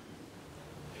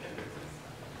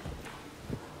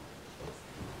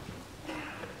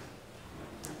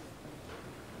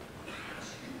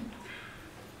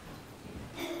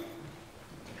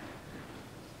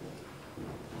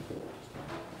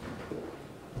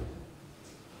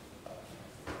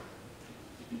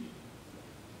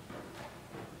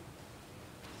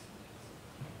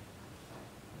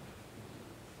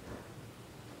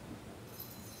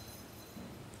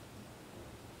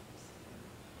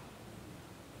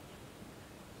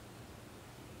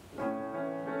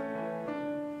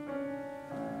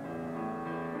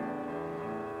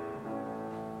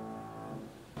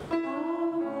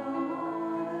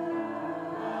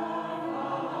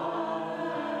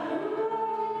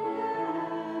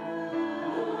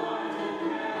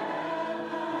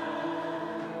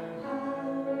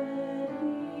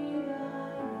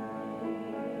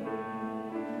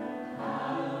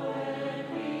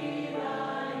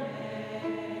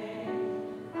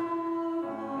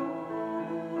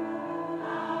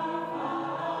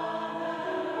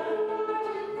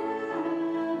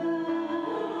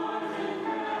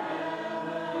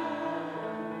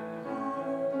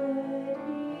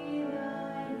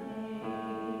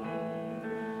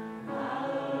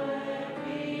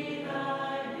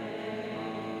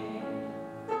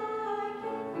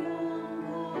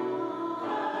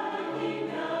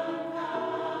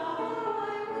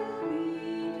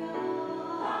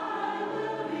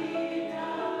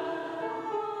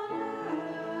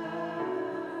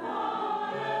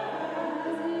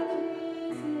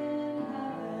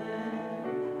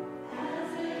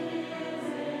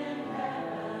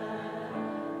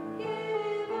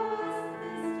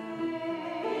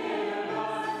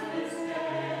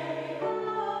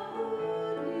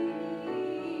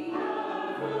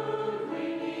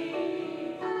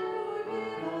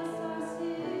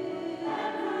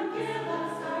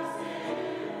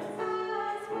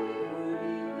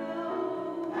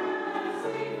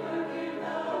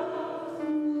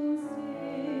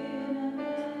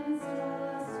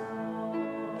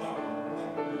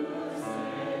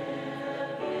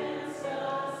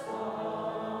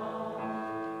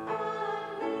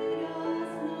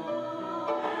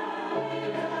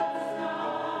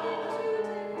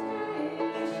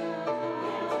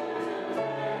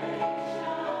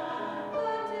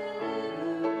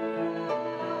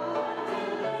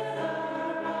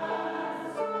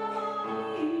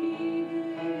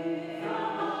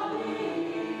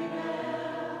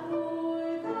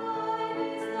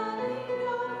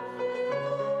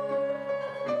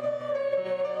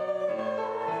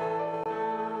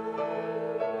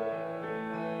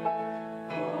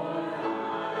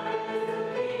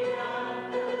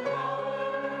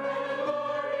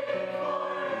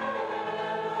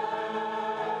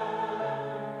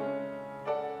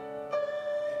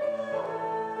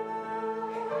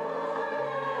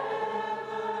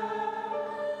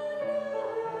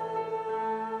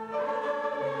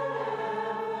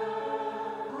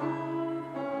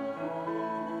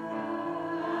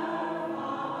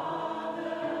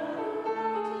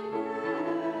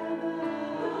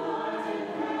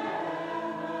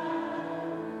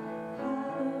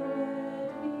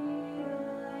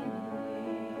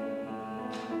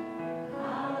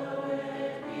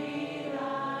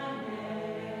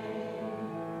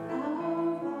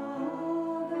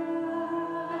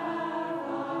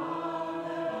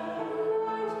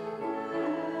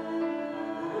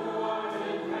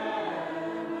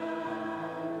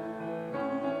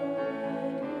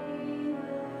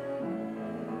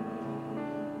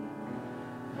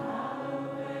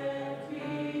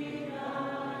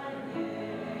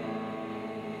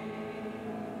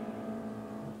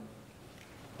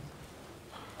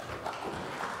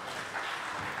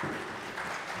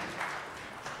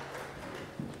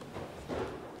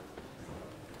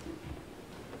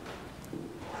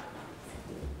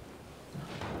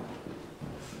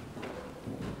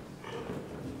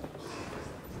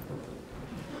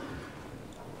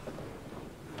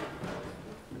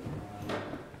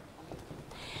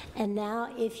 And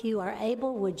now, if you are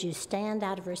able, would you stand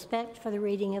out of respect for the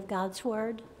reading of God's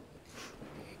Word?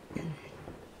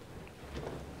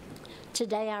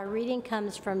 Today, our reading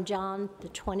comes from John, the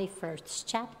 21st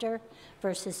chapter,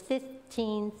 verses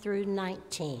 15 through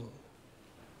 19.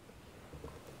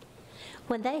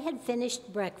 When they had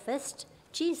finished breakfast,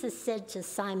 Jesus said to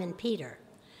Simon Peter,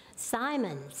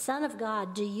 "Simon, Son of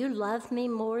God, do you love me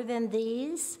more than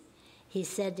these?" He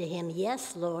said to him,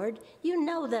 "Yes, Lord, you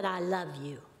know that I love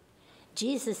you."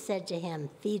 Jesus said to him,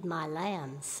 "Feed my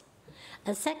lambs."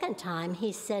 A second time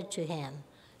he said to him,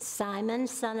 "Simon,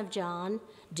 son of John,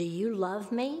 do you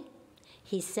love me?"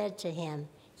 He said to him,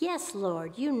 "Yes,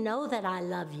 Lord, you know that I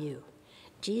love you."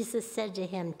 Jesus said to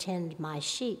him, "Tend my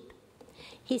sheep."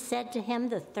 He said to him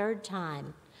the third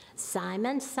time,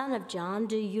 "Simon, son of John,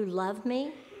 do you love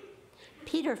me?"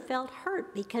 Peter felt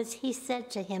hurt because he said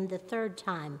to him the third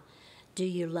time, "Do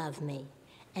you love me?"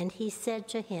 And he said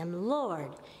to him,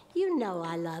 "Lord, you know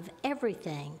I love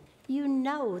everything. You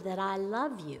know that I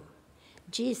love you."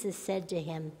 Jesus said to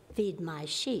him, "Feed my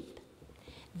sheep.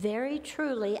 Very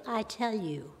truly, I tell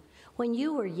you, when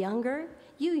you were younger,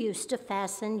 you used to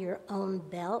fasten your own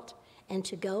belt and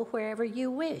to go wherever you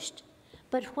wished.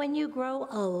 But when you grow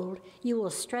old, you will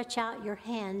stretch out your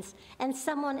hands, and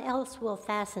someone else will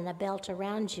fasten a belt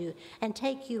around you and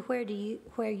take you where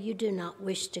you do not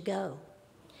wish to go."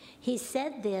 He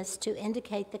said this to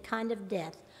indicate the kind of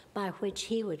death by which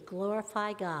he would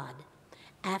glorify God.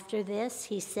 After this,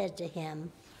 he said to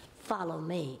him, "Follow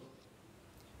me."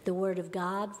 The word of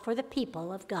God for the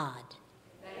people of God.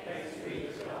 Thanks be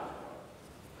to God.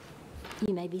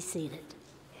 You may be seated.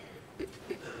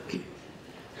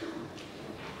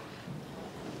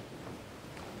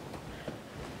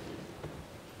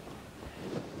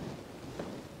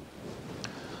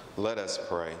 Let us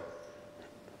pray.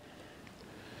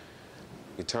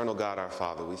 Eternal God, our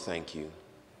Father, we thank you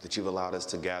that you've allowed us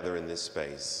to gather in this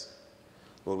space.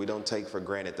 Lord, we don't take for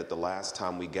granted that the last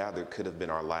time we gathered could have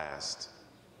been our last.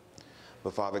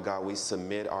 But Father God, we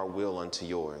submit our will unto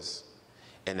yours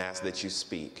and ask that you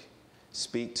speak.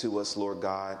 Speak to us, Lord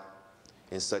God,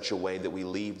 in such a way that we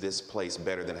leave this place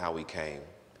better than how we came.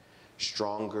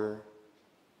 Stronger,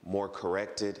 more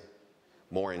corrected,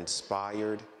 more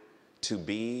inspired to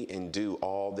be and do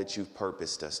all that you've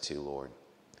purposed us to, Lord.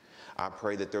 I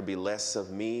pray that there be less of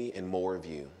me and more of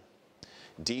you.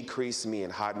 Decrease me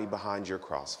and hide me behind your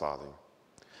cross, Father,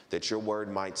 that your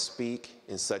word might speak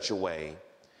in such a way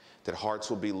that hearts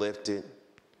will be lifted,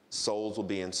 souls will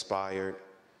be inspired,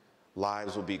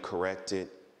 lives will be corrected,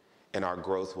 and our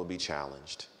growth will be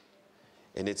challenged.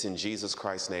 And it's in Jesus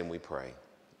Christ's name we pray.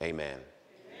 Amen.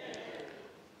 Amen.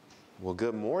 Well,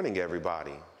 good morning,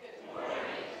 everybody.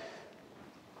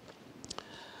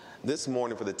 This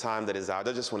morning, for the time that is out,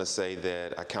 I just want to say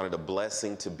that I count it a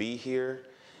blessing to be here.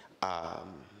 I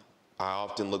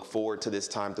often look forward to this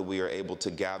time that we are able to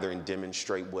gather and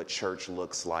demonstrate what church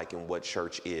looks like and what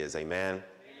church is. Amen? Amen.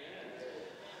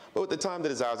 But with the time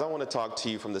that is ours, I want to talk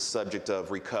to you from the subject of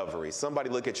recovery.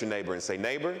 Somebody look at your neighbor and say,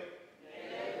 "Neighbor,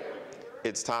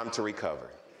 it's time to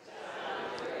recover."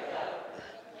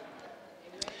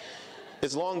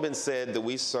 It's long been said that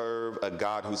we serve a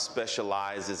God who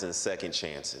specializes in second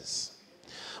chances.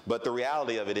 But the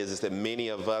reality of it is that many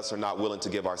of us are not willing to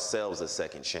give ourselves a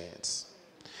second chance.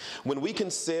 When we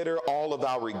consider all of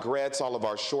our regrets, all of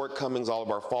our shortcomings, all of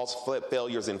our false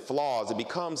failures and flaws, it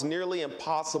becomes nearly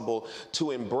impossible to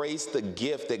embrace the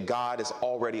gift that God has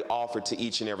already offered to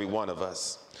each and every one of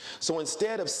us. So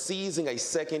instead of seizing a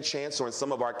second chance, or in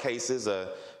some of our cases,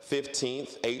 a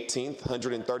 15th, 18th,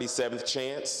 137th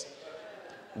chance,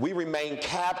 we remain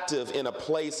captive in a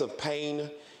place of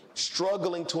pain,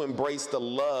 struggling to embrace the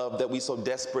love that we so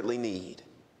desperately need.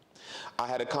 I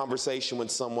had a conversation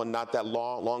with someone not that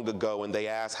long ago, and they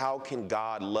asked, "How can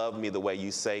God love me the way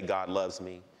you say God loves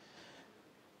me?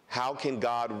 How can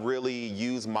God really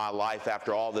use my life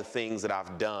after all the things that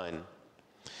I've done?"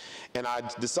 And I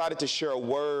decided to share a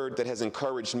word that has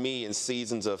encouraged me in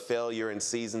seasons of failure and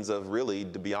seasons of, really,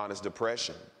 to be honest,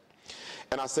 depression.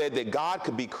 And I said that God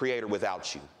could be creator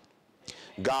without you.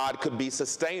 God could be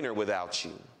sustainer without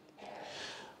you.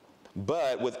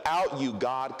 But without you,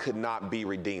 God could not be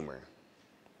redeemer.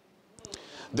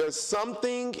 There's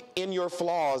something in your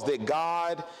flaws that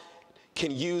God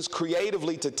can use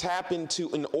creatively to tap into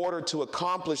in order to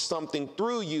accomplish something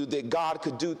through you that God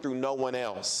could do through no one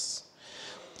else.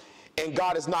 And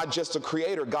God is not just a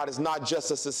creator, God is not just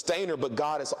a sustainer, but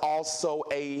God is also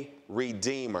a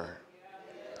redeemer.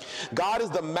 God is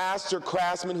the master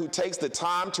craftsman who takes the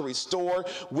time to restore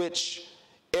which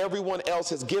everyone else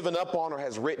has given up on or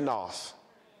has written off.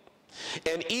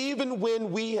 And even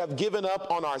when we have given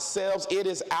up on ourselves, it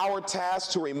is our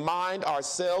task to remind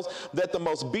ourselves that the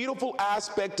most beautiful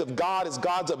aspect of God is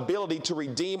God's ability to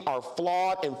redeem our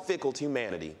flawed and fickle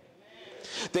humanity.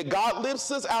 That God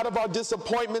lifts us out of our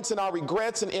disappointments and our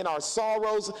regrets and in our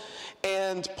sorrows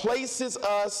and places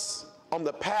us on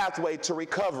the pathway to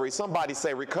recovery. Somebody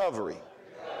say recovery.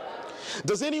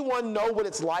 Does anyone know what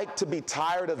it's like to be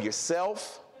tired of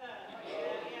yourself?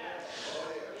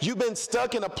 You've been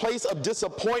stuck in a place of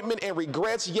disappointment and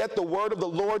regrets, yet the word of the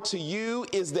Lord to you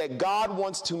is that God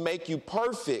wants to make you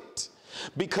perfect,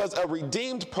 because a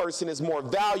redeemed person is more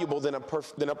valuable than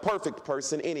a perfect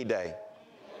person any day.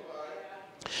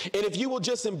 And if you will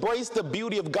just embrace the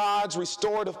beauty of God's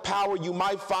restorative power, you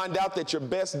might find out that your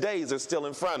best days are still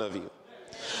in front of you,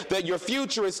 that your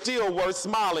future is still worth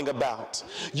smiling about.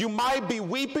 You might be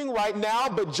weeping right now,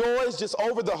 but joy is just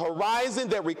over the horizon,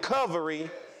 that recovery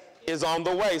is on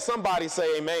the way. Somebody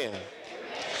say amen.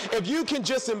 If you can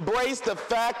just embrace the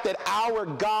fact that our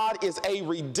God is a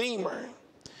redeemer.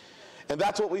 And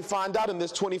that's what we find out in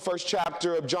this 21st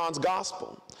chapter of John's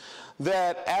gospel.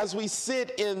 That as we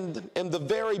sit in the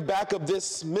very back of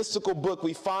this mystical book,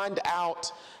 we find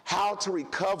out how to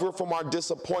recover from our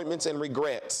disappointments and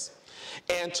regrets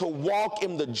and to walk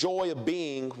in the joy of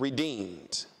being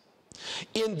redeemed.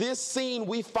 In this scene,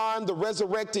 we find the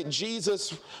resurrected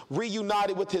Jesus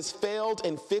reunited with his failed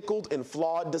and fickle and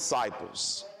flawed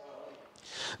disciples.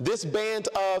 This band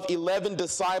of 11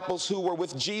 disciples who were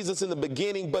with Jesus in the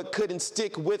beginning but couldn't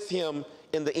stick with him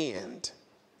in the end.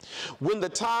 When the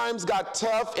times got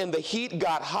tough and the heat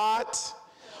got hot,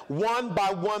 one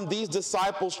by one these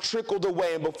disciples trickled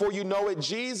away, and before you know it,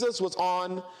 Jesus was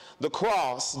on the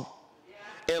cross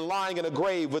and lying in a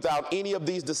grave without any of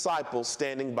these disciples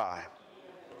standing by.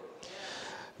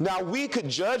 Now, we could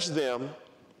judge them,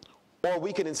 or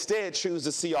we could instead choose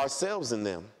to see ourselves in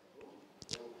them.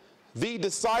 The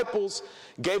disciples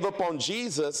gave up on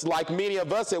Jesus, like many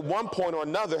of us at one point or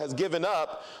another has given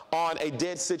up on a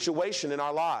dead situation in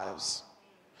our lives.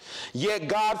 Yet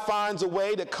God finds a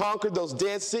way to conquer those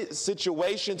dead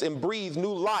situations and breathe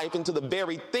new life into the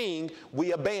very thing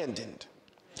we abandoned.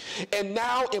 And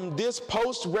now in this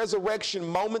post-resurrection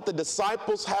moment, the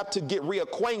disciples have to get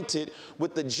reacquainted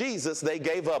with the Jesus they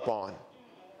gave up on.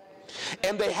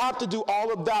 And they have to do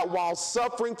all of that while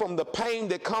suffering from the pain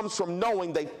that comes from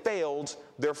knowing they failed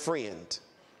their friend.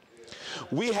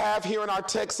 We have here in our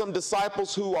text some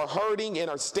disciples who are hurting and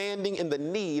are standing in the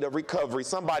need of recovery.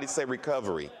 Somebody say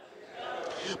recovery.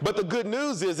 But the good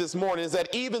news is this morning is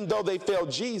that even though they failed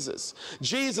Jesus,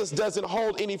 Jesus doesn't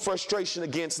hold any frustration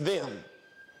against them.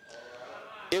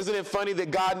 Isn't it funny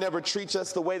that God never treats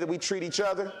us the way that we treat each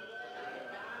other?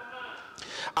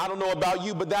 I don't know about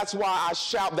you, but that's why I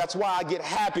shout. That's why I get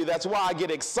happy. That's why I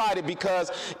get excited,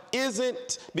 because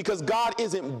God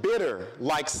isn't bitter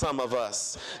like some of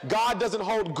us. God doesn't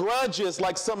hold grudges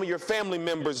like some of your family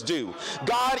members do.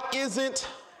 God isn't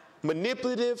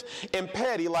manipulative and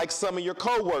petty like some of your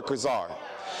coworkers are.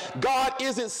 God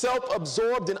isn't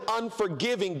self-absorbed and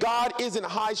unforgiving. God isn't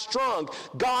high-strung.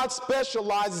 God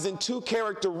specializes in two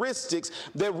characteristics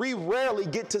that we rarely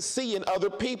get to see in other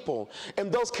people.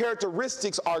 And those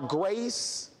characteristics are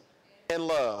grace and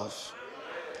love.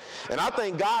 And I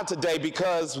thank God today,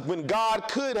 because when God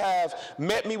could have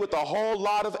met me with a whole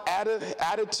lot of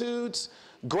attitudes,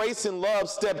 grace and love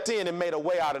stepped in and made a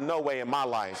way out of no way in my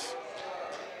life.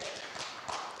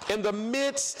 In the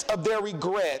midst of their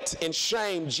regret and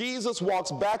shame, Jesus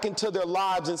walks back into their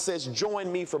lives and says,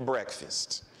 "Join me for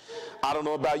breakfast." I don't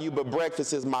know about you, but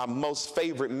breakfast is my most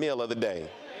favorite meal of the day.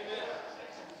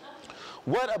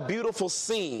 What a beautiful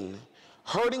scene.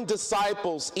 Hurting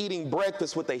disciples eating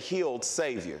breakfast with a healed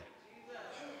Savior.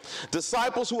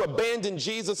 Disciples who abandoned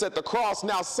Jesus at the cross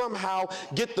now somehow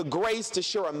get the grace to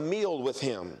share a meal with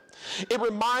him. It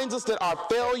reminds us that our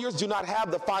failures do not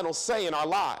have the final say in our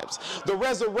lives. The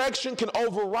resurrection can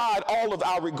override all of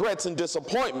our regrets and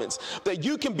disappointments. That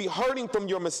you can be hurting from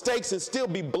your mistakes and still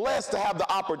be blessed to have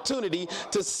the opportunity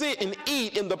to sit and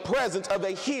eat in the presence of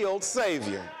a healed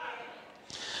Savior.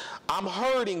 I'm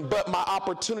hurting, but my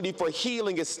opportunity for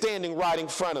healing is standing right in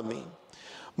front of me.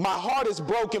 My heart is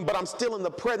broken, but I'm still in the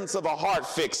presence of a heart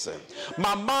fixer.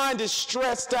 My mind is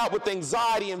stressed out with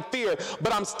anxiety and fear,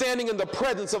 but I'm standing in the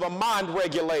presence of a mind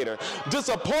regulator.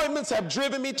 Disappointments have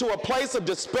driven me to a place of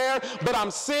despair, but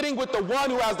I'm sitting with the one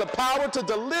who has the power to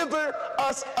deliver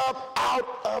us up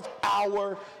out of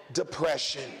our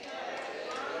depression.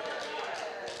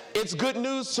 It's good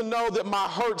news to know that my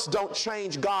hurts don't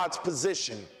change God's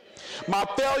position. My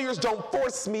failures don't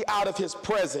force me out of his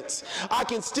presence. I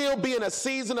can still be in a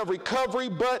season of recovery,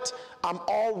 but I'm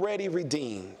already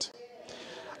redeemed.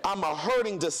 I'm a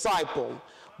hurting disciple,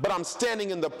 but I'm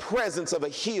standing in the presence of a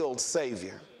healed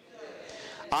Savior.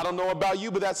 I don't know about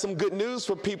you, but that's some good news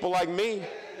for people like me.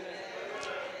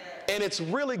 And it's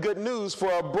really good news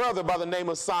for a brother by the name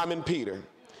of Simon Peter.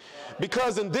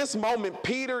 Because in this moment,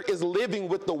 Peter is living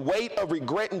with the weight of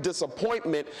regret and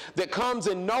disappointment that comes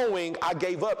in knowing I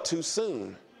gave up too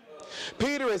soon.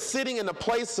 Peter is sitting in a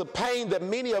place of pain that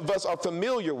many of us are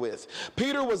familiar with.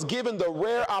 Peter was given the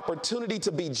rare opportunity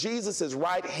to be Jesus'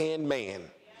 right-hand man.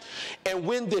 And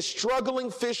when this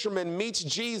struggling fisherman meets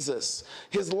Jesus,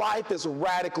 his life is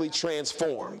radically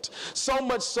transformed. So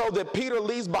much so that Peter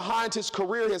leaves behind his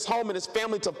career, his home, and his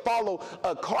family to follow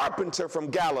a carpenter from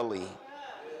Galilee.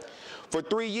 For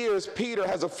 3 years, Peter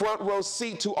has a front row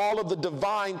seat to all of the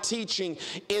divine teaching,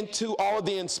 into all of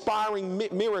the inspiring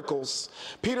miracles.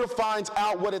 Peter finds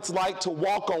out what it's like to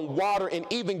walk on water and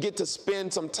even get to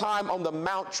spend some time on the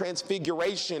Mount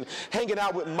Transfiguration, hanging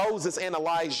out with Moses and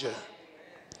Elijah.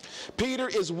 Peter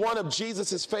is one of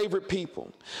Jesus' favorite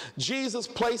people. Jesus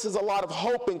places a lot of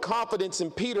hope and confidence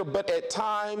in Peter, but at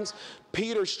times,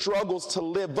 Peter struggles to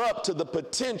live up to the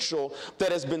potential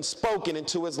that has been spoken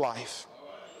into his life.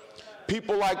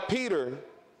 People often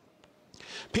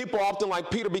like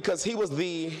Peter because he was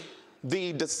the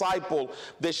disciple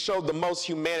that showed the most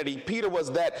humanity. Peter was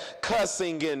that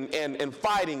cussing and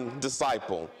fighting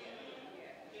disciple.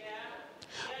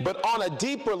 But on a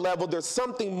deeper level, there's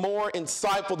something more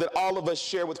insightful that all of us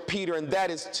share with Peter, and that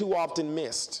is too often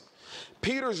missed.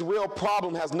 Peter's real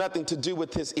problem has nothing to do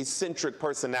with his eccentric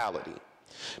personality.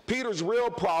 Peter's real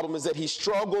problem is that he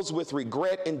struggles with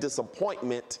regret and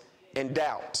disappointment and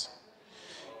doubt.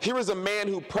 Here is a man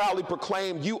who proudly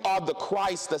proclaimed, "You are the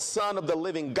Christ, the Son of the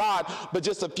living God," but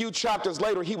just a few chapters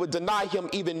later, he would deny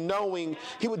even knowing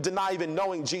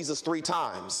Jesus 3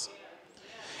 times.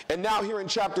 And now here in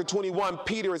chapter 21,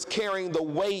 Peter is carrying the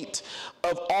weight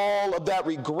of all of that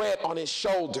regret on his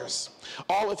shoulders.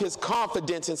 All of his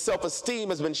confidence and self-esteem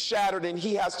has been shattered, and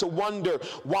he has to wonder,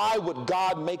 why would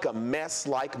God make a mess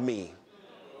like me?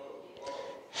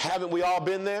 Haven't we all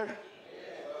been there?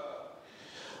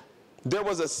 There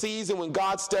was a season when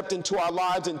God stepped into our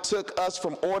lives and took us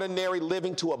from ordinary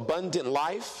living to abundant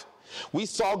life. We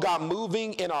saw God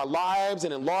moving in our lives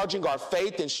and enlarging our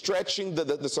faith and stretching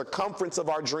the circumference of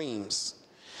our dreams.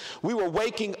 We were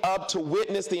waking up to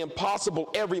witness the impossible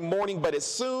every morning, but as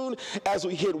soon as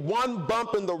we hit one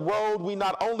bump in the road, we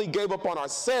not only gave up on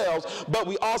ourselves, but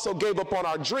we also gave up on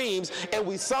our dreams, and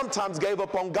we sometimes gave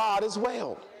up on God as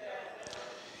well.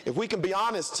 If we can be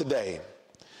honest today,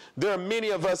 there are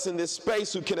many of us in this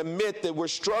space who can admit that we're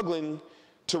struggling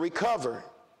to recover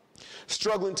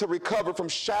from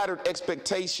shattered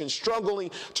expectations, struggling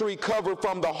to recover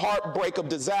from the heartbreak of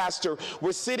disaster.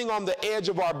 We're sitting on the edge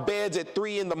of our beds at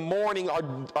 3 in the morning,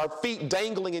 our feet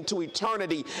dangling into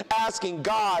eternity, asking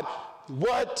God,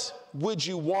 what would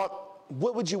you want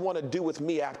to do with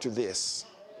me after this?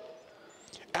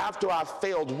 After I've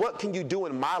failed, what can you do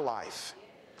in my life?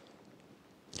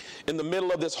 In the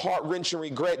middle of this heart-wrenching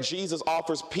regret, Jesus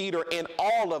offers Peter and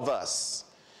all of us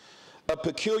a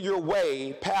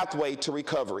peculiar pathway to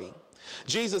recovery.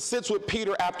 Jesus sits with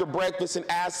Peter after breakfast and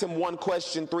asks him one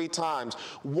question 3 times.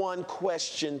 One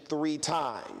question 3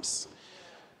 times.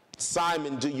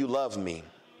 Simon, do you love me?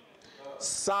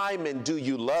 Simon, do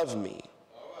you love me?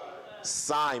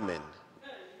 Simon,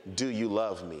 do you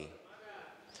love me?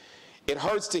 It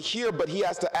hurts to hear, but he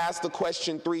has to ask the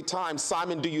question 3 times.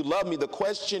 Simon, do you love me? The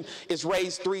question is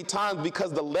raised 3 times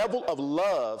because the level of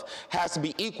love has to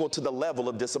be equal to the level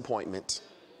of disappointment.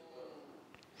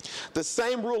 The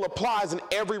same rule applies in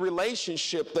every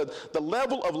relationship. The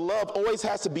level of love always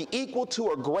has to be equal to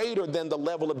or greater than the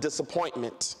level of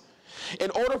disappointment.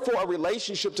 In order for a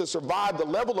relationship to survive, the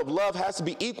level of love has to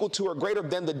be equal to or greater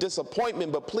than the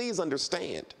disappointment. But please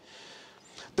understand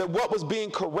that what was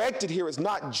being corrected here is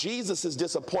not Jesus'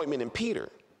 disappointment in Peter.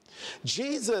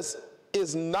 Jesus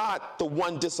is not the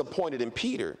one disappointed in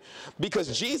Peter,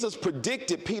 because Jesus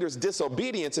predicted Peter's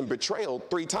disobedience and betrayal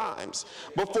 3 times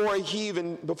before it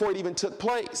even took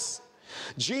place.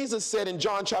 Jesus said in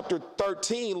John chapter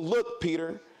 13, "Look,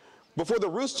 Peter, before the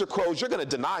rooster crows, you're going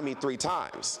to deny me 3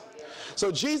 times.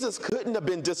 So Jesus couldn't have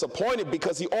been disappointed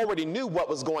because he already knew what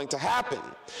was going to happen.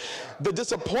 The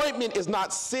disappointment is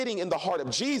not sitting in the heart of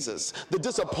Jesus. The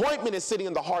disappointment is sitting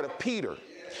in the heart of Peter.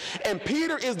 And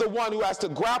Peter is the one who has to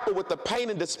grapple with the pain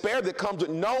and despair that comes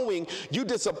with knowing you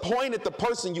disappointed the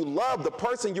person you love, the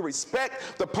person you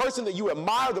respect, the person that you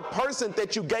admire, the person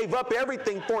that you gave up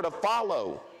everything for to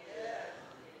follow.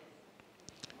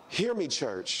 Hear me,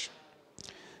 church.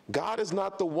 God is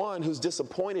not the one who's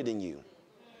disappointed in you.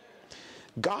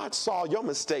 God saw your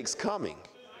mistakes coming.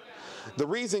 The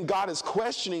reason God is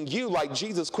questioning you like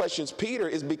Jesus questions Peter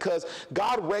is because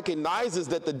God recognizes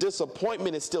that the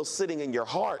disappointment is still sitting in your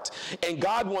heart. And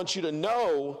God wants to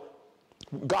know,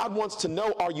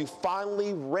 are you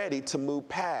finally ready to move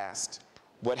past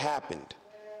what happened?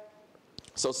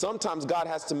 So sometimes God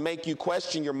has to make you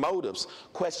question your motives,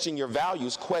 question your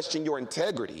values, question your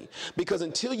integrity. Because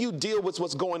until you deal with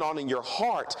what's going on in your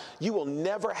heart, you will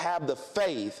never have the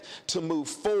faith to move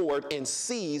forward and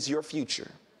seize your future.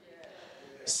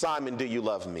 Simon, do you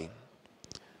love me?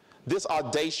 This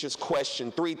audacious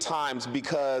question 3 times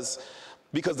because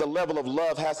the level of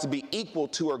love has to be equal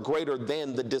to or greater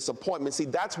than the disappointment. See,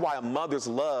 that's why a mother's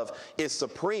love is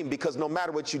supreme, because no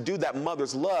matter what you do, that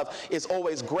mother's love is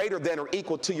always greater than or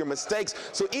equal to your mistakes.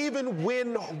 So even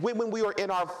when we are in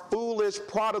our foolish,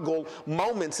 prodigal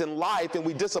moments in life and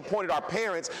we disappointed our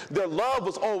parents, their love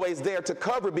was always there to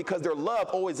cover, because their love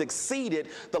always exceeded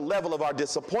the level of our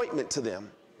disappointment to them.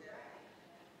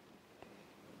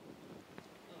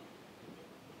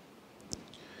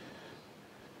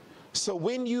 So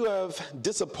when you have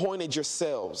disappointed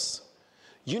yourselves,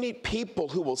 you need people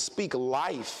who will speak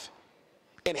life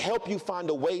and help you find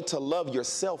a way to love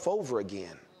yourself over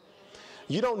again.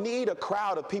 You don't need a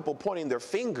crowd of people pointing their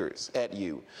fingers at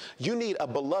you. You need a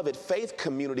beloved faith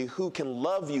community who can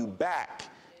love you back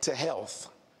to health.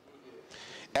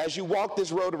 As you walk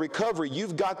this road to recovery,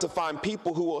 you've got to find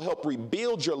people who will help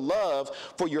rebuild your love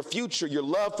for your future, your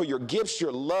love for your gifts,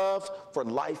 your love for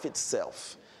life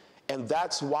itself. And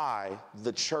that's why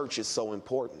the church is so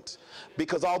important.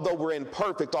 Because although we're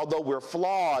imperfect, although we're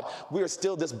flawed, we're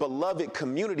still this beloved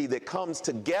community that comes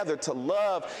together to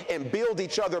love and build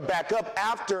each other back up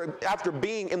after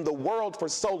being in the world for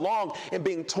so long and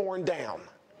being torn down.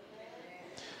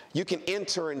 You can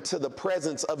enter into the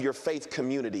presence of your faith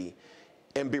community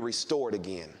and be restored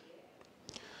again.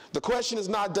 The question is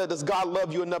not, does God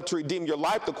love you enough to redeem your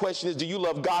life? The question is, do you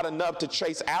love God enough to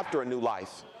chase after a new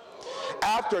life?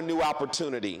 After a new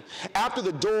opportunity, after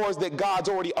the doors that God's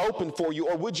already opened for you?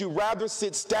 Or would you rather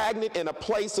sit stagnant in a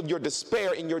place of your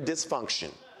despair and your dysfunction?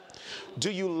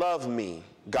 Do you love me?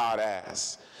 God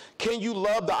asks. Can you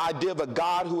love the idea of a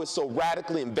God who is so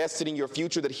radically invested in your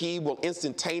future that he will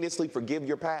instantaneously forgive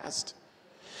your past?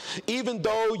 Even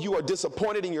though you are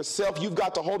disappointed in yourself, you've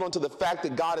got to hold on to the fact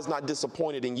that God is not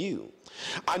disappointed in you.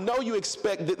 I know you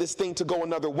expect this thing to go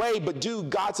another way, but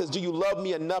God says, do you love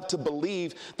me enough to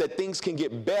believe that things can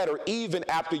get better even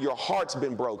after your heart's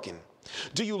been broken?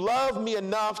 Do you love me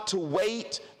enough to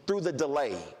wait through the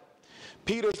delay?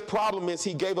 Peter's problem is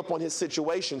he gave up on his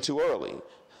situation too early.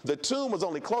 The tomb was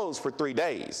only closed for 3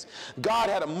 days.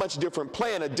 God had a much different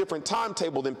plan, a different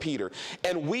timetable than Peter.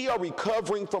 And when we are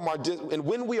recovering from our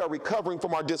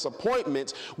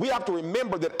disappointments, we have to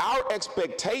remember that our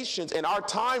expectations and our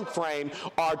time frame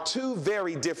are 2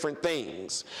 very different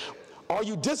things. Are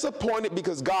you disappointed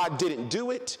because God didn't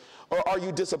do it, or are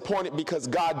you disappointed because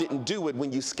God didn't do it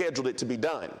when you scheduled it to be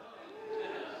done?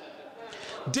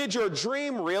 Did your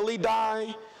dream really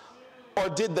die? Or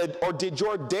did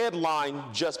your deadline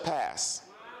just pass?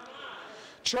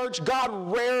 Church, God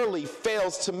rarely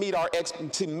fails to meet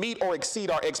or exceed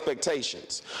our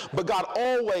expectations, but God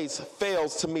always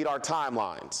fails to meet our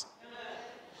timelines.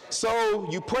 So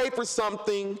you prayed for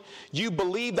something, you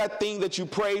believe that thing that you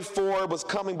prayed for was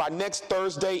coming by next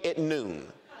Thursday at noon.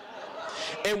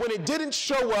 And when it didn't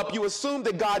show up, you assumed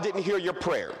that God didn't hear your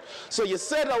prayer. So you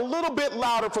said it a little bit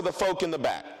louder for the folk in the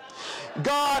back.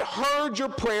 God heard your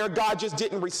prayer, God just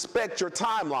didn't respect your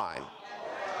timeline.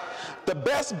 The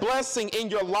best blessing in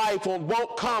your life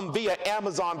won't come via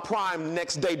Amazon Prime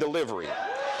next day delivery.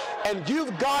 And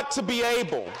you've got to be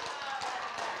able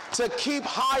to keep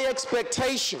high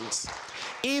expectations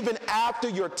even after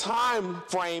your time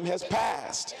frame has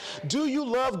passed. Do you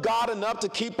love God enough to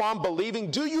keep on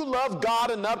believing? Do you love God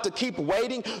enough to keep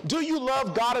waiting? Do you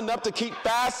love God enough to keep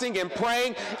fasting and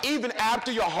praying even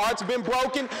after your heart's been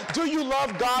broken? Do you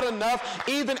love God enough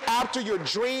even after your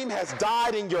dream has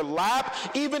died in your lap?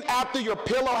 Even after your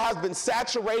pillow has been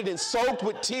saturated and soaked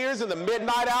with tears in the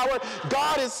midnight hour?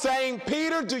 God is saying,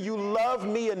 Peter, do you love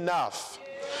me enough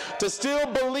to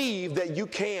still believe that you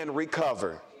can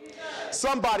recover?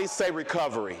 Somebody say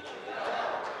recovery.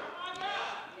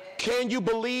 Can you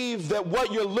believe that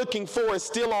what you're looking for is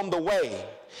still on the way?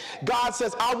 God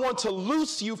says, I want to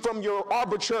loose you from your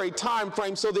arbitrary time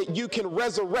frame so that you can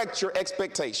resurrect your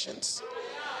expectations.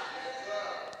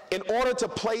 In order to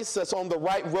place us on the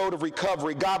right road of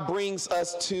recovery, God brings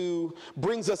us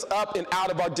up and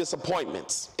out of our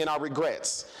disappointments and our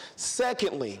regrets.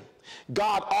 Secondly,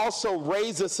 God also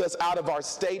raises us out of our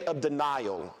state of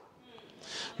denial.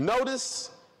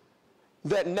 Notice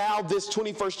that now this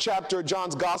 21st chapter of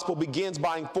John's gospel begins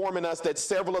by informing us that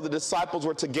several of the disciples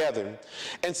were together.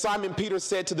 And Simon Peter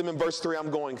said to them in verse 3, I'm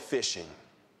going fishing.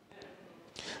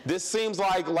 This seems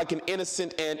like an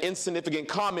innocent and insignificant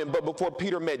comment, but before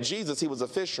Peter met Jesus, he was a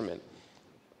fisherman.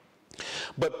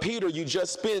 But Peter, you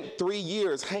just spent 3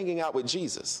 years hanging out with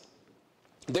Jesus.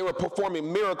 They were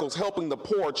performing miracles, helping the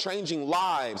poor, changing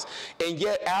lives. And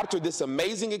yet after this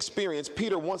amazing experience,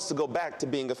 Peter wants to go back to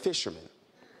being a fisherman.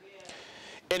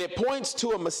 And it points to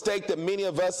a mistake that many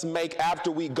of us make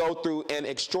after we go through an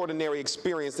extraordinary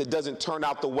experience that doesn't turn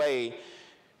out the way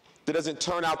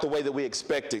that we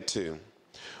expect it to.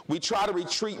 We try to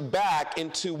retreat back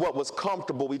into what was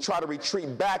comfortable. We try to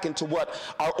retreat back into what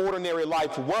our ordinary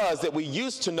life was, that we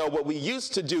used to know, what we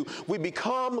used to do. We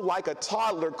become like a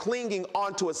toddler clinging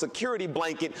onto a security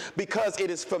blanket because it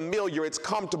is familiar, it's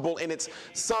comfortable, and it's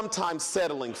sometimes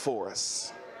settling for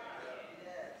us.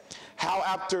 How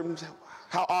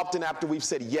often after we've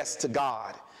said yes to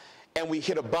God and we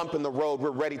hit a bump in the road,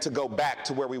 we're ready to go back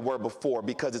to where we were before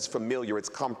because it's familiar, it's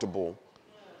comfortable.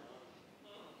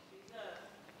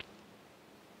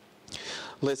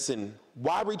 Listen,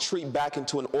 why retreat back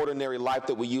into an ordinary life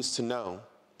that we used to know?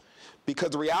 Because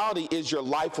the reality is your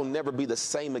life will never be the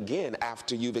same again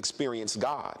after you've experienced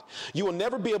God. You will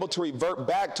never be able to revert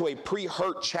back to a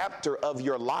pre-hurt chapter of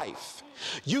your life.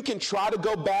 You can try to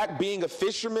go back being a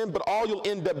fisherman, but all you'll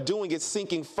end up doing is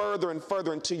sinking further and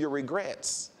further into your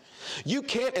regrets. You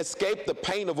can't escape the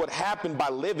pain of what happened by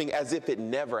living as if it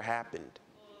never happened.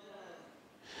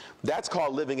 That's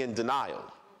called living in denial.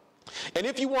 And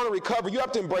if you want to recover, you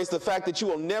have to embrace the fact that you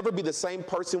will never be the same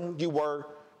person you were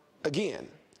again.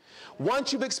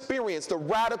 Once you've experienced the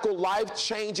radical,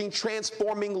 life-changing,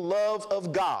 transforming love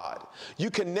of God, you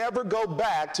can never go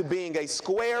back to being a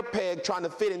square peg trying to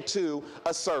fit into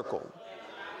a circle.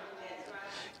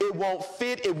 It won't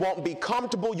fit, it won't be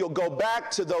comfortable. You'll go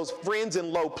back to those friends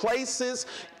in low places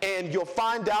and you'll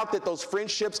find out that those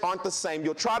friendships aren't the same.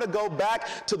 You'll try to go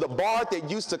back to the bar that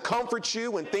used to comfort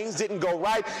you when things didn't go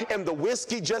right and the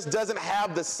whiskey just doesn't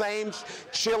have the same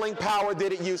chilling power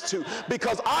that it used to.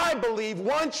 Because I believe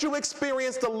once you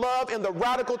experience the love and the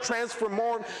radical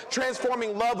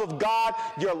transforming love of God,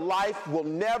 your life will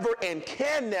never and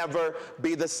can never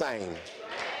be the same.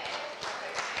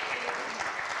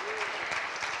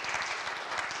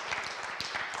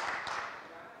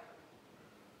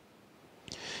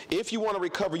 If you want to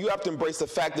recover, you have to embrace the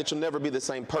fact that you'll never be the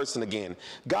same person again.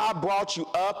 God brought you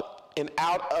up and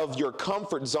out of your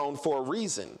comfort zone for a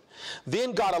reason.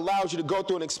 Then God allows you to go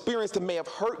through an experience that may have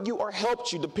hurt you or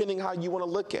helped you, depending how you want to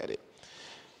look at it.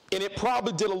 And it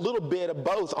probably did a little bit of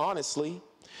both, honestly.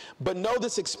 But know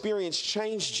this experience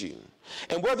changed you.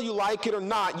 And whether you like it or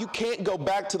not, you can't go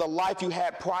back to the life you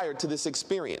had prior to this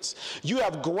experience. You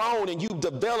have grown and you've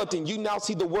developed and you now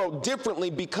see the world differently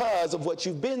because of what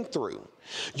you've been through.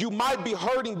 You might be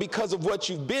hurting because of what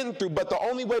you've been through, but the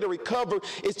only way to recover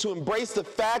is to embrace the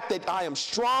fact that I am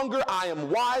stronger, I am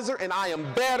wiser, and I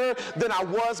am better than I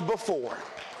was before.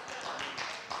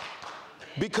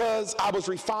 Because I was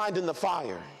refined in the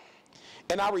fire.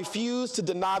 And I refuse to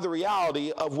deny the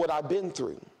reality of what I've been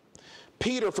through.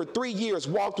 Peter, for 3 years,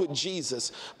 walked with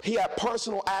Jesus. He had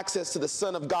personal access to the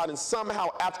Son of God. And somehow,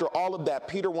 after all of that,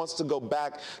 Peter wants to go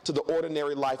back to the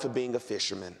ordinary life of being a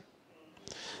fisherman.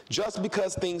 Just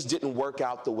because things didn't work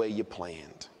out the way you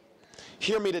planned.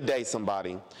 Hear me today,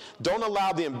 somebody. Don't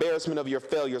allow the embarrassment of your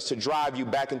failures to drive you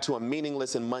back into a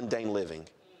meaningless and mundane living.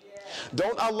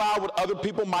 Don't allow what other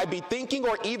people might be thinking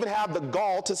or even have the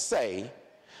gall to say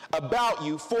about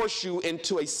you force you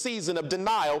into a season of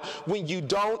denial when you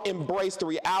don't embrace the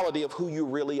reality of who you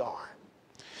really are.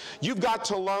 You've got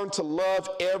to learn to love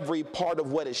every part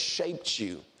of what has shaped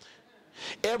you.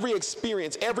 Every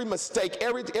experience, every mistake,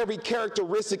 every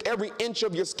characteristic, every inch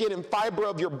of your skin and fiber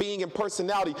of your being and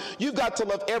personality. You've got to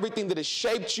love everything that has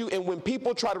shaped you. And when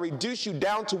people try to reduce you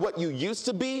down to what you used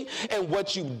to be and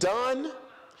what you've done,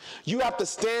 you have to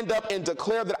stand up and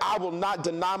declare that I will not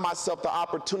deny myself the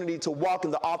opportunity to walk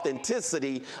in the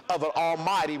authenticity of an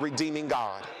almighty redeeming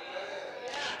God.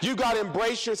 You got to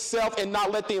embrace yourself and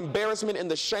not let the embarrassment and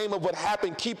the shame of what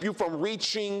happened keep you from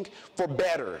reaching for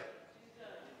better.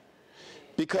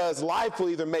 Because life will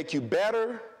either make you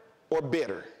better or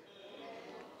bitter.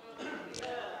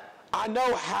 I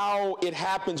know how it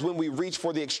happens when we reach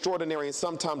for the extraordinary and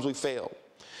sometimes we fail.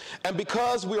 And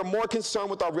because we are more concerned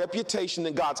with our reputation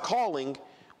than God's calling,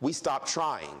 we stop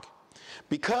trying.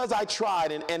 Because I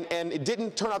tried and it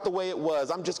didn't turn out the way it was,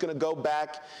 I'm just going to go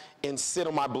back and sit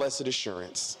on my blessed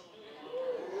assurance.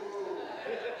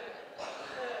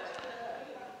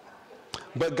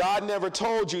 But God never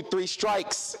told you 3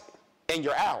 strikes and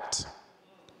you're out.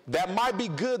 That might be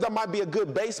good, that might be a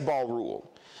good baseball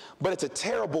rule, but it's a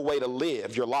terrible way to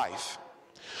live your life.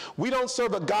 We don't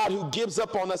serve a God who gives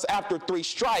up on us after 3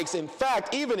 strikes. In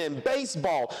fact, even in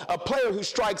baseball, a player who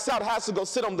strikes out has to go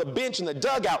sit on the bench in the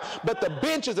dugout. But the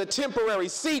bench is a temporary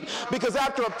seat because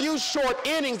after a few short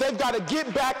innings, they've got to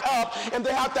get back up and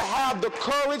they have to have the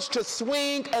courage to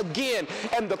swing again.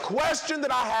 And the question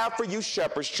that I have for you,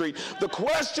 Shepard Street, the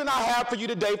question I have for you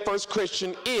today, First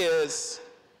Christian, is,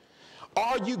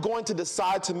 are you going to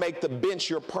decide to make the bench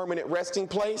your permanent resting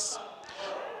place?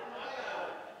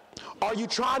 Are you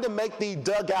trying to make the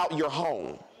dugout your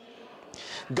home?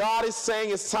 God is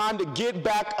saying it's time to get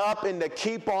back up and to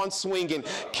keep on swinging,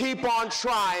 keep on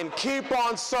trying, keep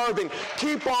on serving,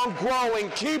 keep on growing,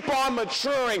 keep on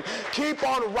maturing, keep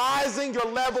on rising your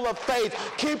level of faith,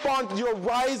 keep on your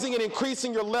rising and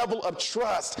increasing your level of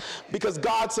trust, because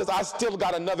God says, I still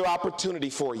got another opportunity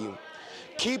for you.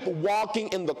 Keep walking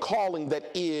in the calling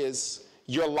that is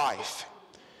your life.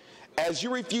 As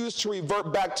you refuse to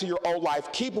revert back to your old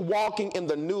life, keep walking in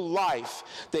the new life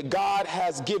that God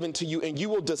has given to you, and you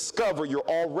will discover you're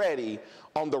already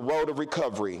on the road of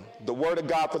recovery. The word of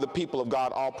God for the people of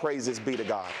God. All praises be to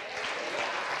God.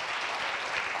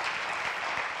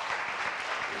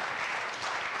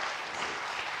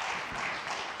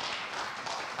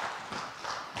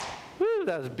 Woo,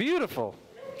 that was beautiful.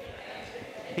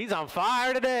 He's on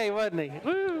fire today, wasn't he?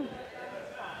 Woo.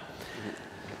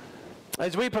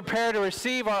 As we prepare to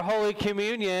receive our Holy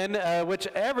Communion, which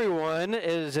everyone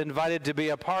is invited to be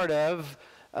a part of,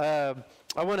 I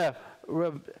want to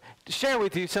share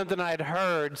with you something I had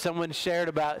heard. Someone shared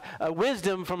about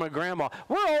wisdom from a grandma.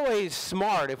 We're always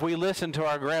smart if we listen to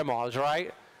our grandmas,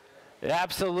 right?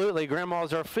 Absolutely.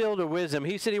 Grandmas are filled with wisdom.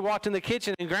 He said he walked in the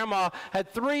kitchen and Grandma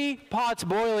had 3 pots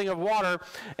boiling of water,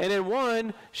 and in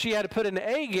one she had to put an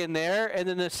egg in there, and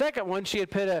then the second one she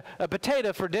had put a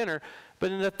potato for dinner.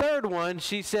 But in the third one,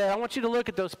 she said, I want you to look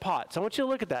at those pots. I want you to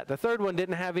look at that. The third one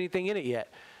didn't have anything in it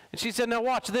yet. And she said, now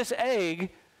watch, this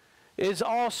egg is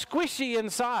all squishy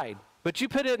inside, but you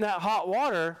put it in that hot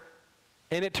water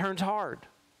and it turns hard.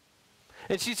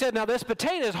 And she said, now this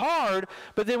potato is hard,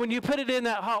 but then when you put it in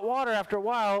that hot water after a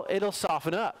while, it'll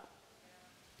soften up.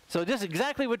 So just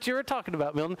exactly what you were talking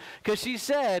about, Milton, because she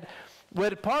said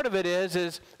what part of it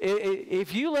is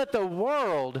if you let the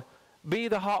world be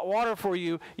the hot water for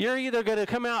you, you're either going to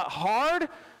come out hard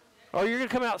or you're going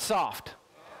to come out soft.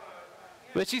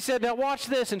 But she said, now watch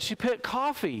this, and she put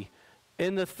coffee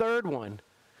in the third one.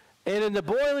 And in the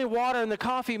boiling water and the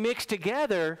coffee mixed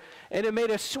together, and it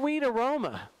made a sweet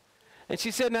aroma. And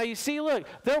she said, now you see, look,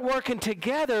 they're working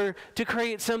together to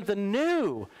create something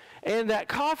new. And that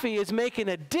coffee is making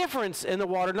a difference in the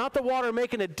water, not the water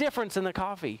making a difference in the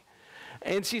coffee.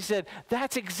 And she said,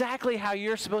 that's exactly how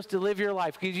you're supposed to live your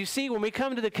life. Because you see, when we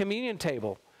come to the communion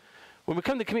table, when we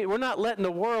come to communion, we're not letting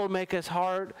the world make us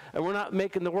hard, and we're not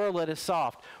making the world let us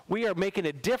soft. We are making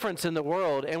a difference in the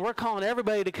world, and we're calling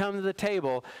everybody to come to the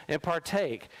table and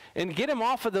partake. And get them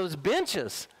off of those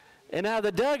benches and out of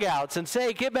the dugouts and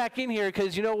say, get back in here,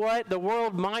 because you know what? The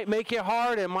world might make you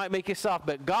hard and might make you soft,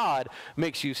 but God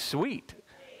makes you sweet.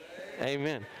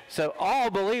 Amen. So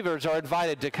all believers are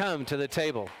invited to come to the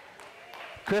table.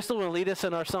 Crystal, will lead us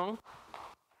in our song?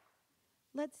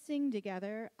 Let's sing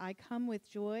together, I Come With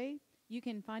Joy. You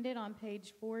can find it on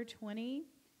page 420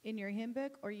 in your hymn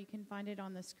book, or you can find it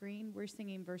on the screen. We're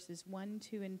singing verses 1,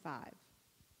 2, and 5.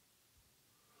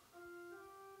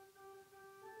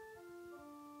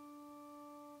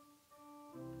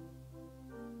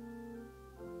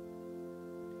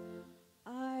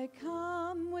 I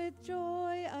come with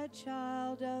joy, a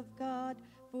child of God,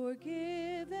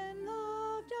 forgiven,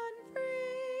 loved, and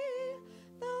free.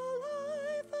 The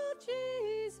life of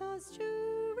Jesus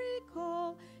to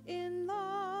recall, in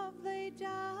love laid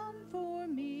down for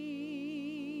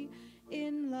me.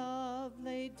 In love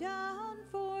laid down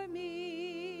for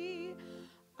me.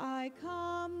 I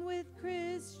come with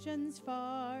Christians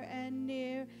far and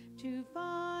near, to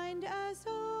find us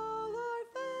all are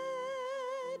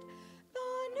fed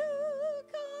the new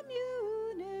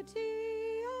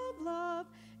community of love,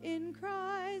 in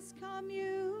Christ's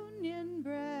communion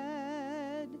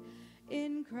bread,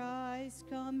 in Christ's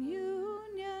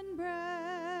communion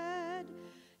bread.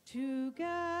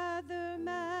 Together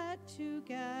met,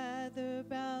 together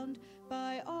bound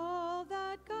by all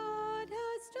that God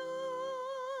has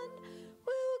done,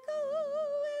 we'll go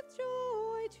with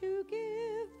joy to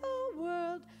give the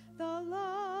world the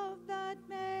love that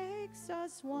makes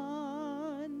us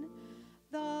one.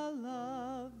 The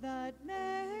love that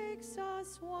makes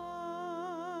us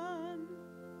one.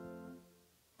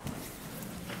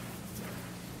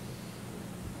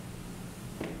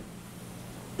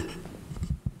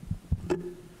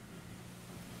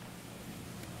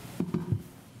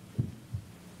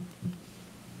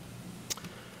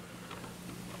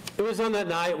 It was on that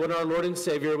night when our Lord and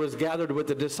Savior was gathered with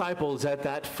the disciples at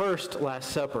that first Last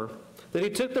Supper that he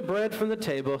took the bread from the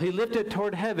table, he lifted it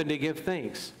toward heaven to give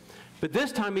thanks. But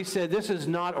this time he said, "This is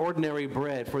not ordinary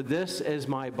bread, for this is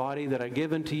my body that I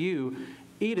give unto you.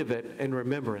 Eat of it in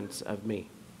remembrance of me."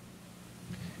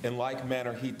 In like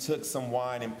manner, he took some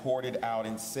wine and poured it out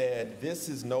and said, "This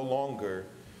is no longer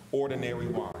ordinary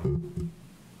wine,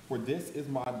 for this is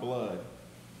my blood,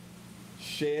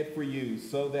 shed for you,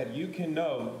 so that you can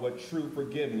know what true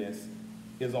forgiveness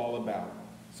is all about,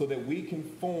 so that we can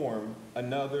form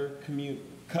another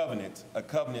covenant, a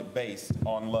covenant based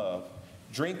on love.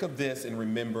 Drink of this in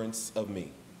remembrance of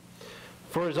me."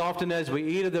 For as often as we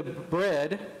eat of the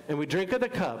bread and we drink of the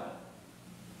cup,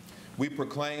 we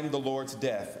proclaim the Lord's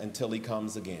death until he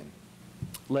comes again.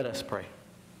 Let us pray.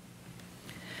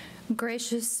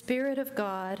 Gracious Spirit of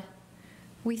God,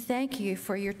 we thank you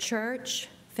for your church,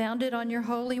 founded on your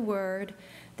holy word,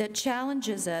 that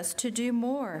challenges us to do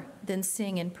more than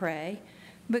sing and pray,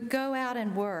 but go out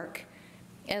and work,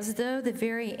 as though the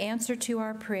very answer to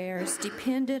our prayers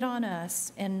depended on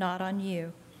us and not on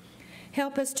you.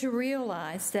 Help us to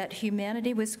realize that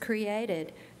humanity was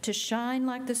created to shine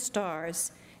like the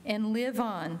stars and live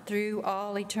on through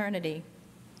all eternity.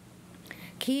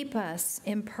 Keep us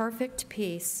in perfect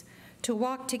peace to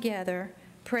walk together,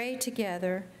 pray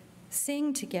together,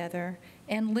 sing together,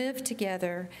 and live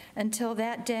together until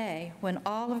that day when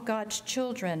all of God's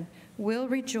children will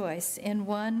rejoice in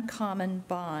one common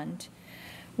bond.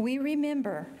 We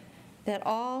remember that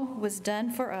all was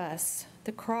done for us,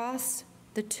 the cross,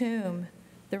 the tomb,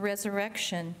 the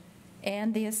resurrection,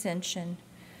 and the ascension.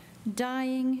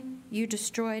 Dying, you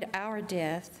destroyed our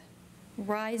death.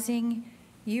 Rising,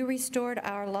 you restored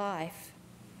our life.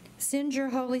 Send your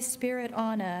Holy Spirit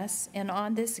on us and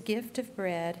on this gift of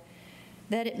bread,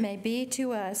 that it may be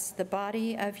to us the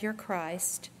body of your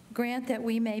Christ. Grant that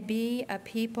we may be a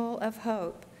people of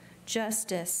hope,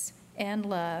 justice, and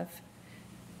love.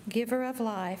 Giver of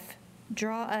life,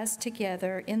 draw us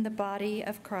together in the body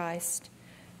of Christ,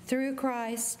 through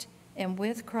Christ and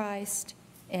with Christ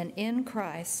and in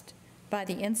Christ, by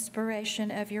the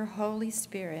inspiration of your Holy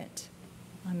Spirit.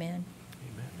 Amen.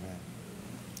 Amen.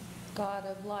 God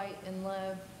of light and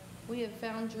love, we have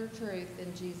found your truth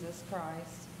in Jesus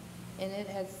Christ, and it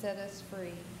has set us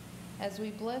free. As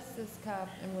we bless this cup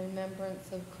in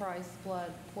remembrance of Christ's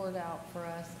blood poured out for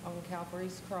us on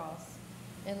Calvary's cross,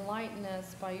 enlighten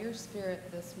us by your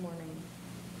Spirit this morning.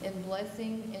 In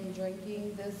blessing and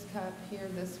drinking this cup here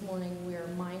this morning, we are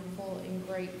mindful and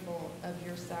grateful of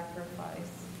your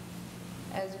sacrifice.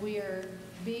 As we are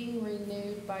being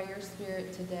renewed by your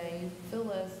Spirit today,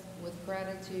 fill us with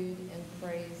gratitude and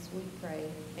praise, we pray.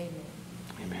 Amen.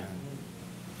 Amen.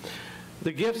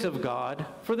 The gifts of God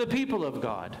for the people of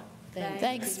God.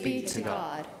 Thanks be to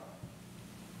God.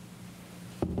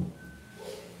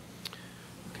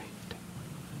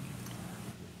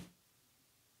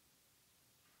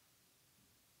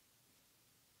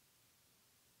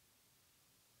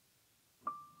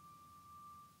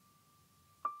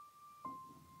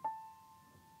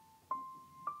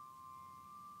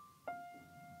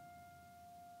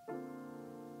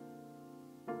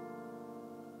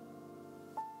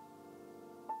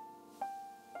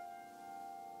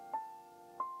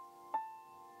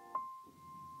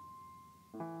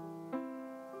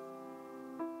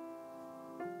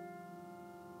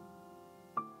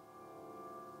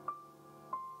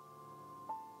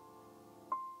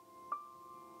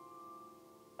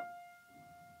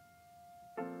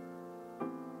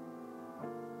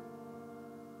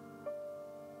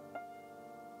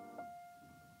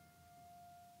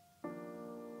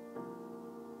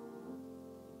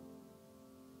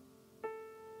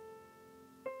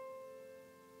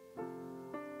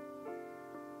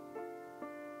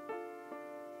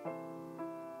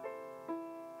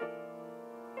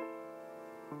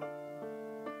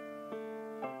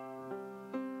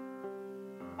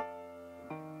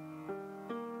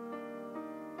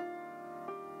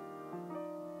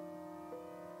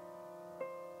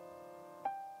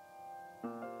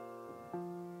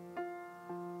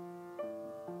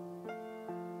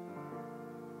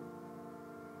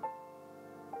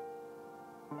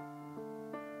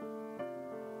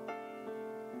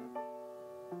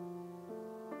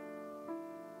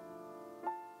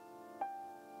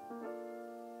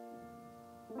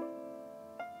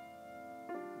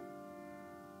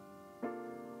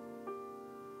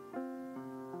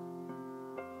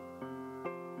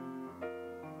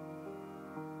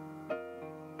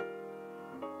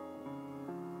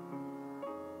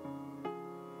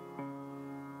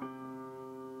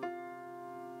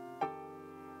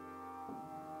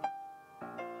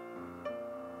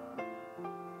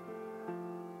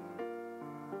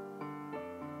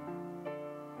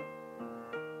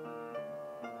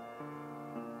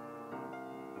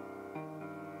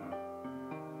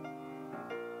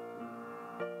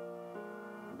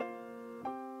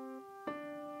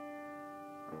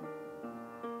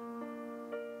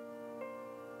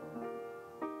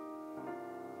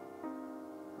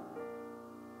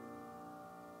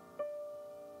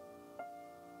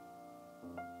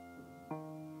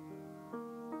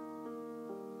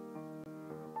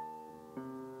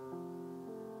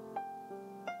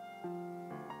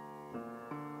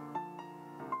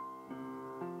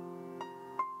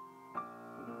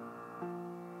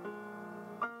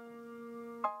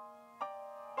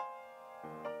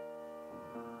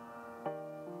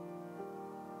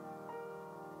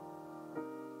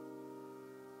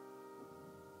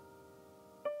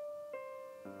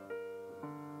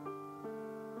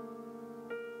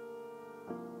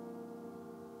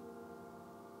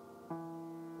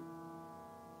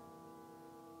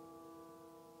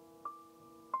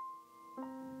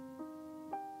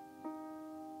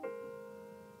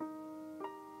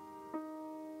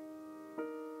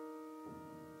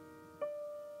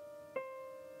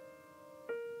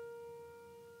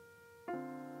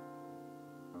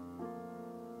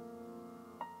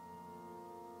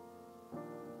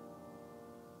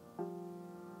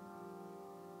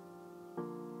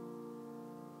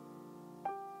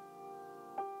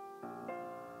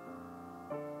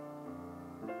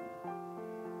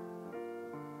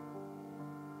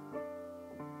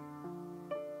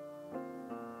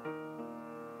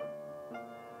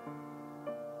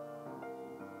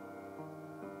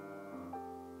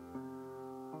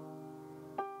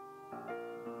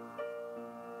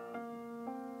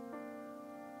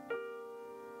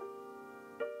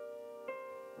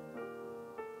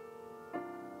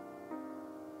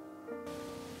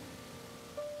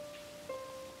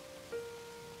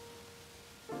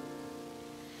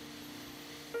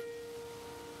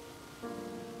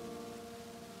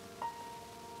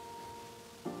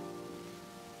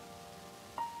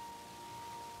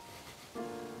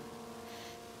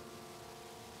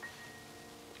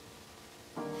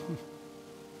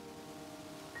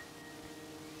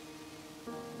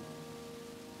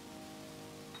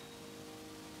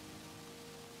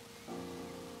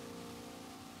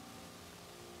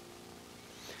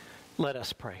 Let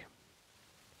us pray.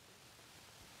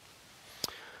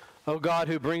 O God,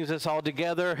 who brings us all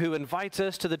together, who invites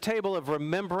us to the table of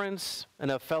remembrance and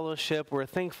of fellowship, we're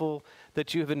thankful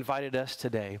that you have invited us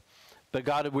today. But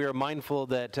God, we are mindful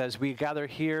that as we gather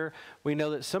here, we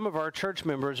know that some of our church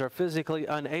members are physically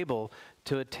unable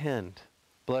to attend.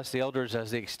 Bless the elders as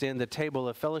they extend the table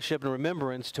of fellowship and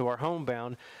remembrance to our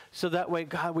homebound, so that way,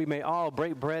 God, we may all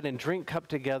break bread and drink cup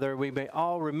together. We may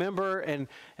all remember and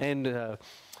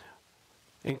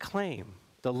claim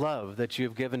the love that you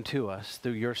have given to us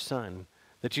through your Son,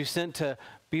 that you sent to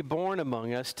be born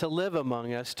among us, to live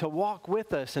among us, to walk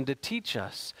with us, and to teach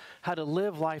us how to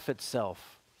live life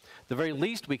itself. The very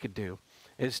least we could do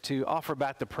is to offer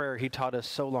back the prayer he taught us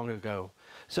so long ago.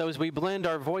 So as we blend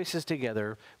our voices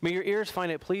together, may your ears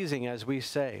find it pleasing as we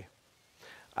say,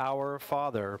 Our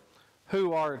Father,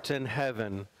 who art in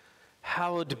heaven,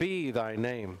 hallowed be thy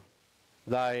name.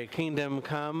 Thy kingdom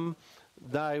come,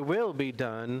 thy will be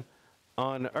done,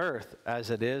 on earth as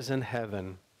it is in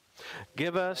heaven.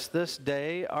 Give us this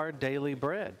day our daily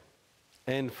bread,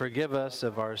 and forgive us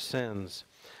of our sins,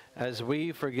 as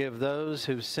we forgive those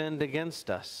who sinned against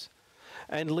us.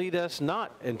 And lead us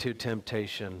not into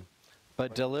temptation,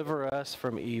 but deliver us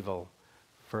from evil.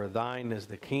 For thine is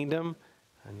the kingdom,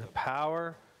 and the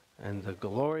power, and the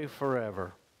glory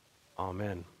forever.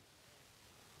 Amen.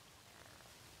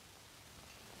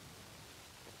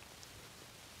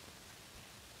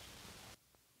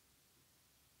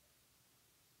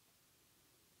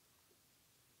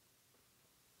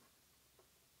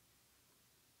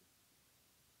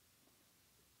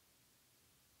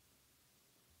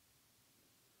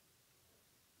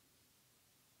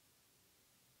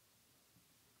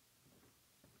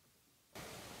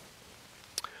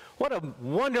 What a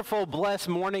wonderful, blessed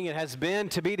morning it has been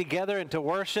to be together and to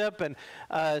worship, and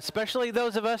especially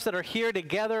those of us that are here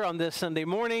together on this Sunday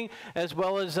morning, as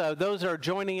well as those that are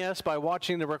joining us by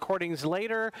watching the recordings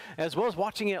later, as well as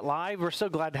watching it live. We're so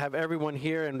glad to have everyone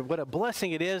here, and what a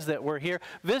blessing it is that we're here.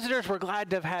 Visitors, we're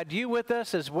glad to have had you with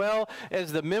us, as well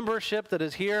as the membership that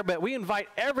is here, but we invite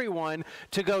everyone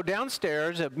to go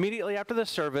downstairs immediately after the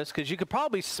service, because you could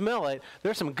probably smell it.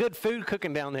 There's some good food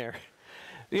cooking down there.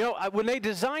 You know, when they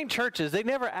design churches, they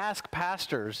never ask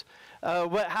pastors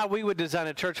how we would design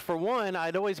a church. For one,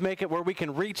 I'd always make it where we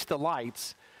can reach the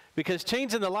lights, because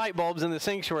changing the light bulbs in the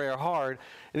sanctuary are hard.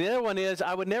 And the other one is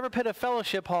I would never put a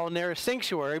fellowship hall in there, a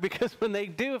sanctuary, because when they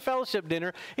do a fellowship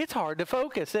dinner, it's hard to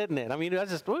focus, isn't it? I mean,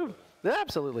 that's just, woo,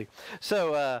 absolutely.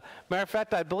 So, matter of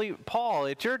fact, I believe, Paul,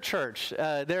 at your church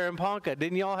there in Ponca,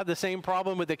 didn't you all have the same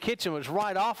problem with the kitchen was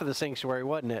right off of the sanctuary,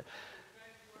 wasn't it?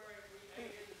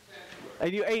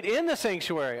 And you ate in the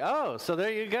sanctuary. Oh, so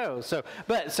there you go. So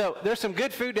there's some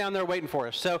good food down there waiting for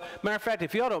us. So, matter of fact,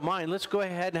 if y'all don't mind, let's go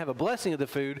ahead and have a blessing of the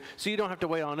food, so you don't have to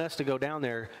wait on us to go down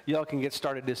there. Y'all can get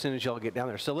started as soon as y'all get down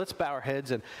there. So let's bow our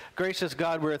heads. And gracious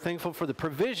God, we're thankful for the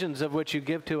provisions of which you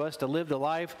give to us to live the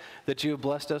life that you have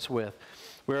blessed us with.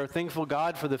 We're thankful,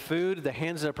 God, for the food, the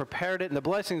hands that have prepared it, and the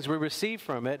blessings we receive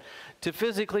from it to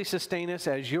physically sustain us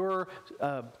as your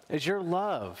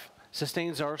love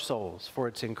sustains our souls, for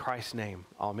it's in Christ's name.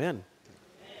 Amen.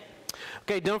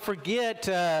 Okay, don't forget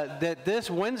that this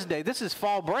Wednesday, this is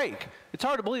fall break. It's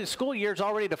hard to believe the school year is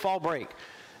already to fall break.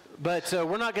 But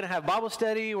we're not going to have Bible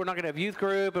study, we're not going to have youth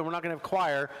group, and we're not going to have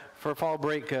choir for fall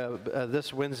break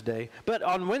this Wednesday. But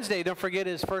on Wednesday, don't forget,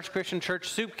 is First Christian Church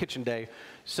Soup Kitchen Day.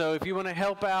 So if you want to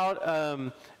help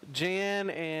out Jan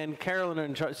and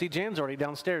Carolyn, see, Jan's already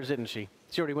downstairs, isn't she?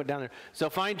 She already went down there. So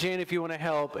find Jan if you want to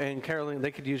help, and Carolyn,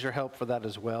 they could use your help for that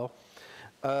as well.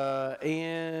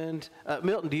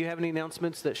 Milton, do you have any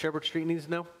announcements that Shepard Street needs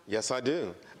to know? Yes, I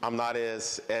do. I'm not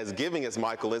as giving as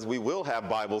Michael is. We will have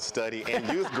Bible study and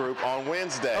youth group on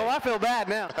Wednesday. Oh, I feel bad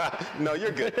now. No,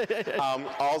 you're good.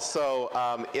 Also,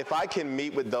 if I can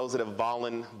meet with those that have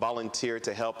volunteered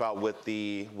to help out with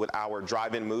our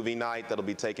drive-in movie night that'll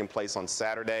be taking place on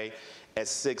Saturday at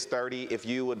 6:30. If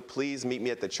you would please meet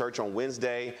me at the church on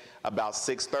Wednesday about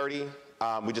 6:30.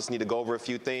 We just need to go over a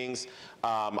few things.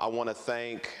 I want to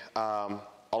thank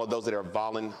all of those that are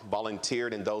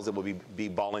volunteered and those that will be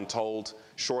voluntold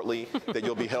shortly that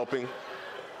you'll be helping.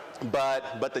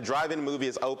 But the drive-in movie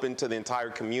is open to the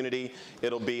entire community.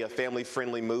 It'll be a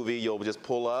family-friendly movie. You'll just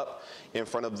pull up in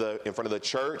front of the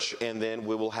church, and then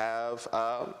we will have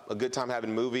a good time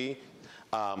having movie,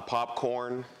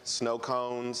 popcorn, snow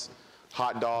cones,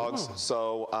 hot dogs. Ooh.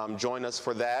 So join us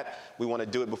for that. We want to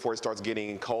do it before it starts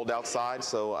getting cold outside.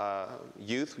 So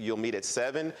youth, you'll meet at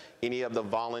 7. Any of the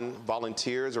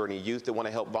volunteers or any youth that want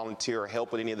to help volunteer or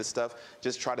help with any of this stuff,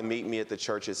 just try to meet me at the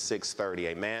church at 6:30.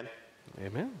 Amen?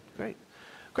 Amen. Great.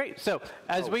 Great. So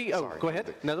as sorry. go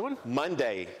ahead. Another one?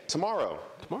 Monday, tomorrow.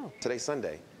 Today's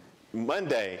Sunday.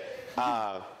 Monday,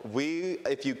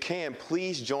 if you can,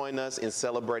 please join us in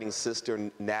celebrating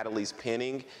Sister Natalie's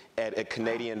pinning at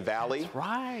Canadian Valley. That's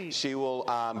right. She will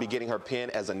be getting her pin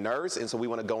as a nurse, and so we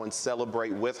want to go and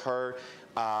celebrate with her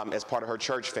as part of her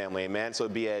church family, amen? So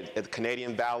it'll be at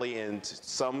Canadian Valley, and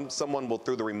someone will,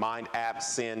 through the Remind app,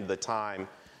 send the time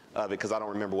of it, because I don't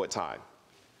remember what time.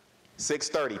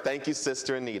 6:30. Thank you,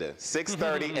 Sister Anita.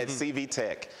 6:30 at CV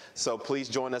Tech. So please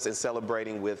join us in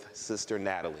celebrating with Sister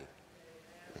Natalie.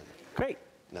 Great.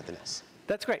 Nothing else.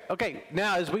 That's great. Okay,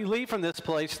 now as we leave from this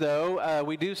place, though,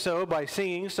 we do so by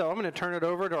singing. So I'm going to turn it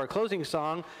over to our closing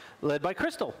song, led by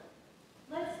Crystal.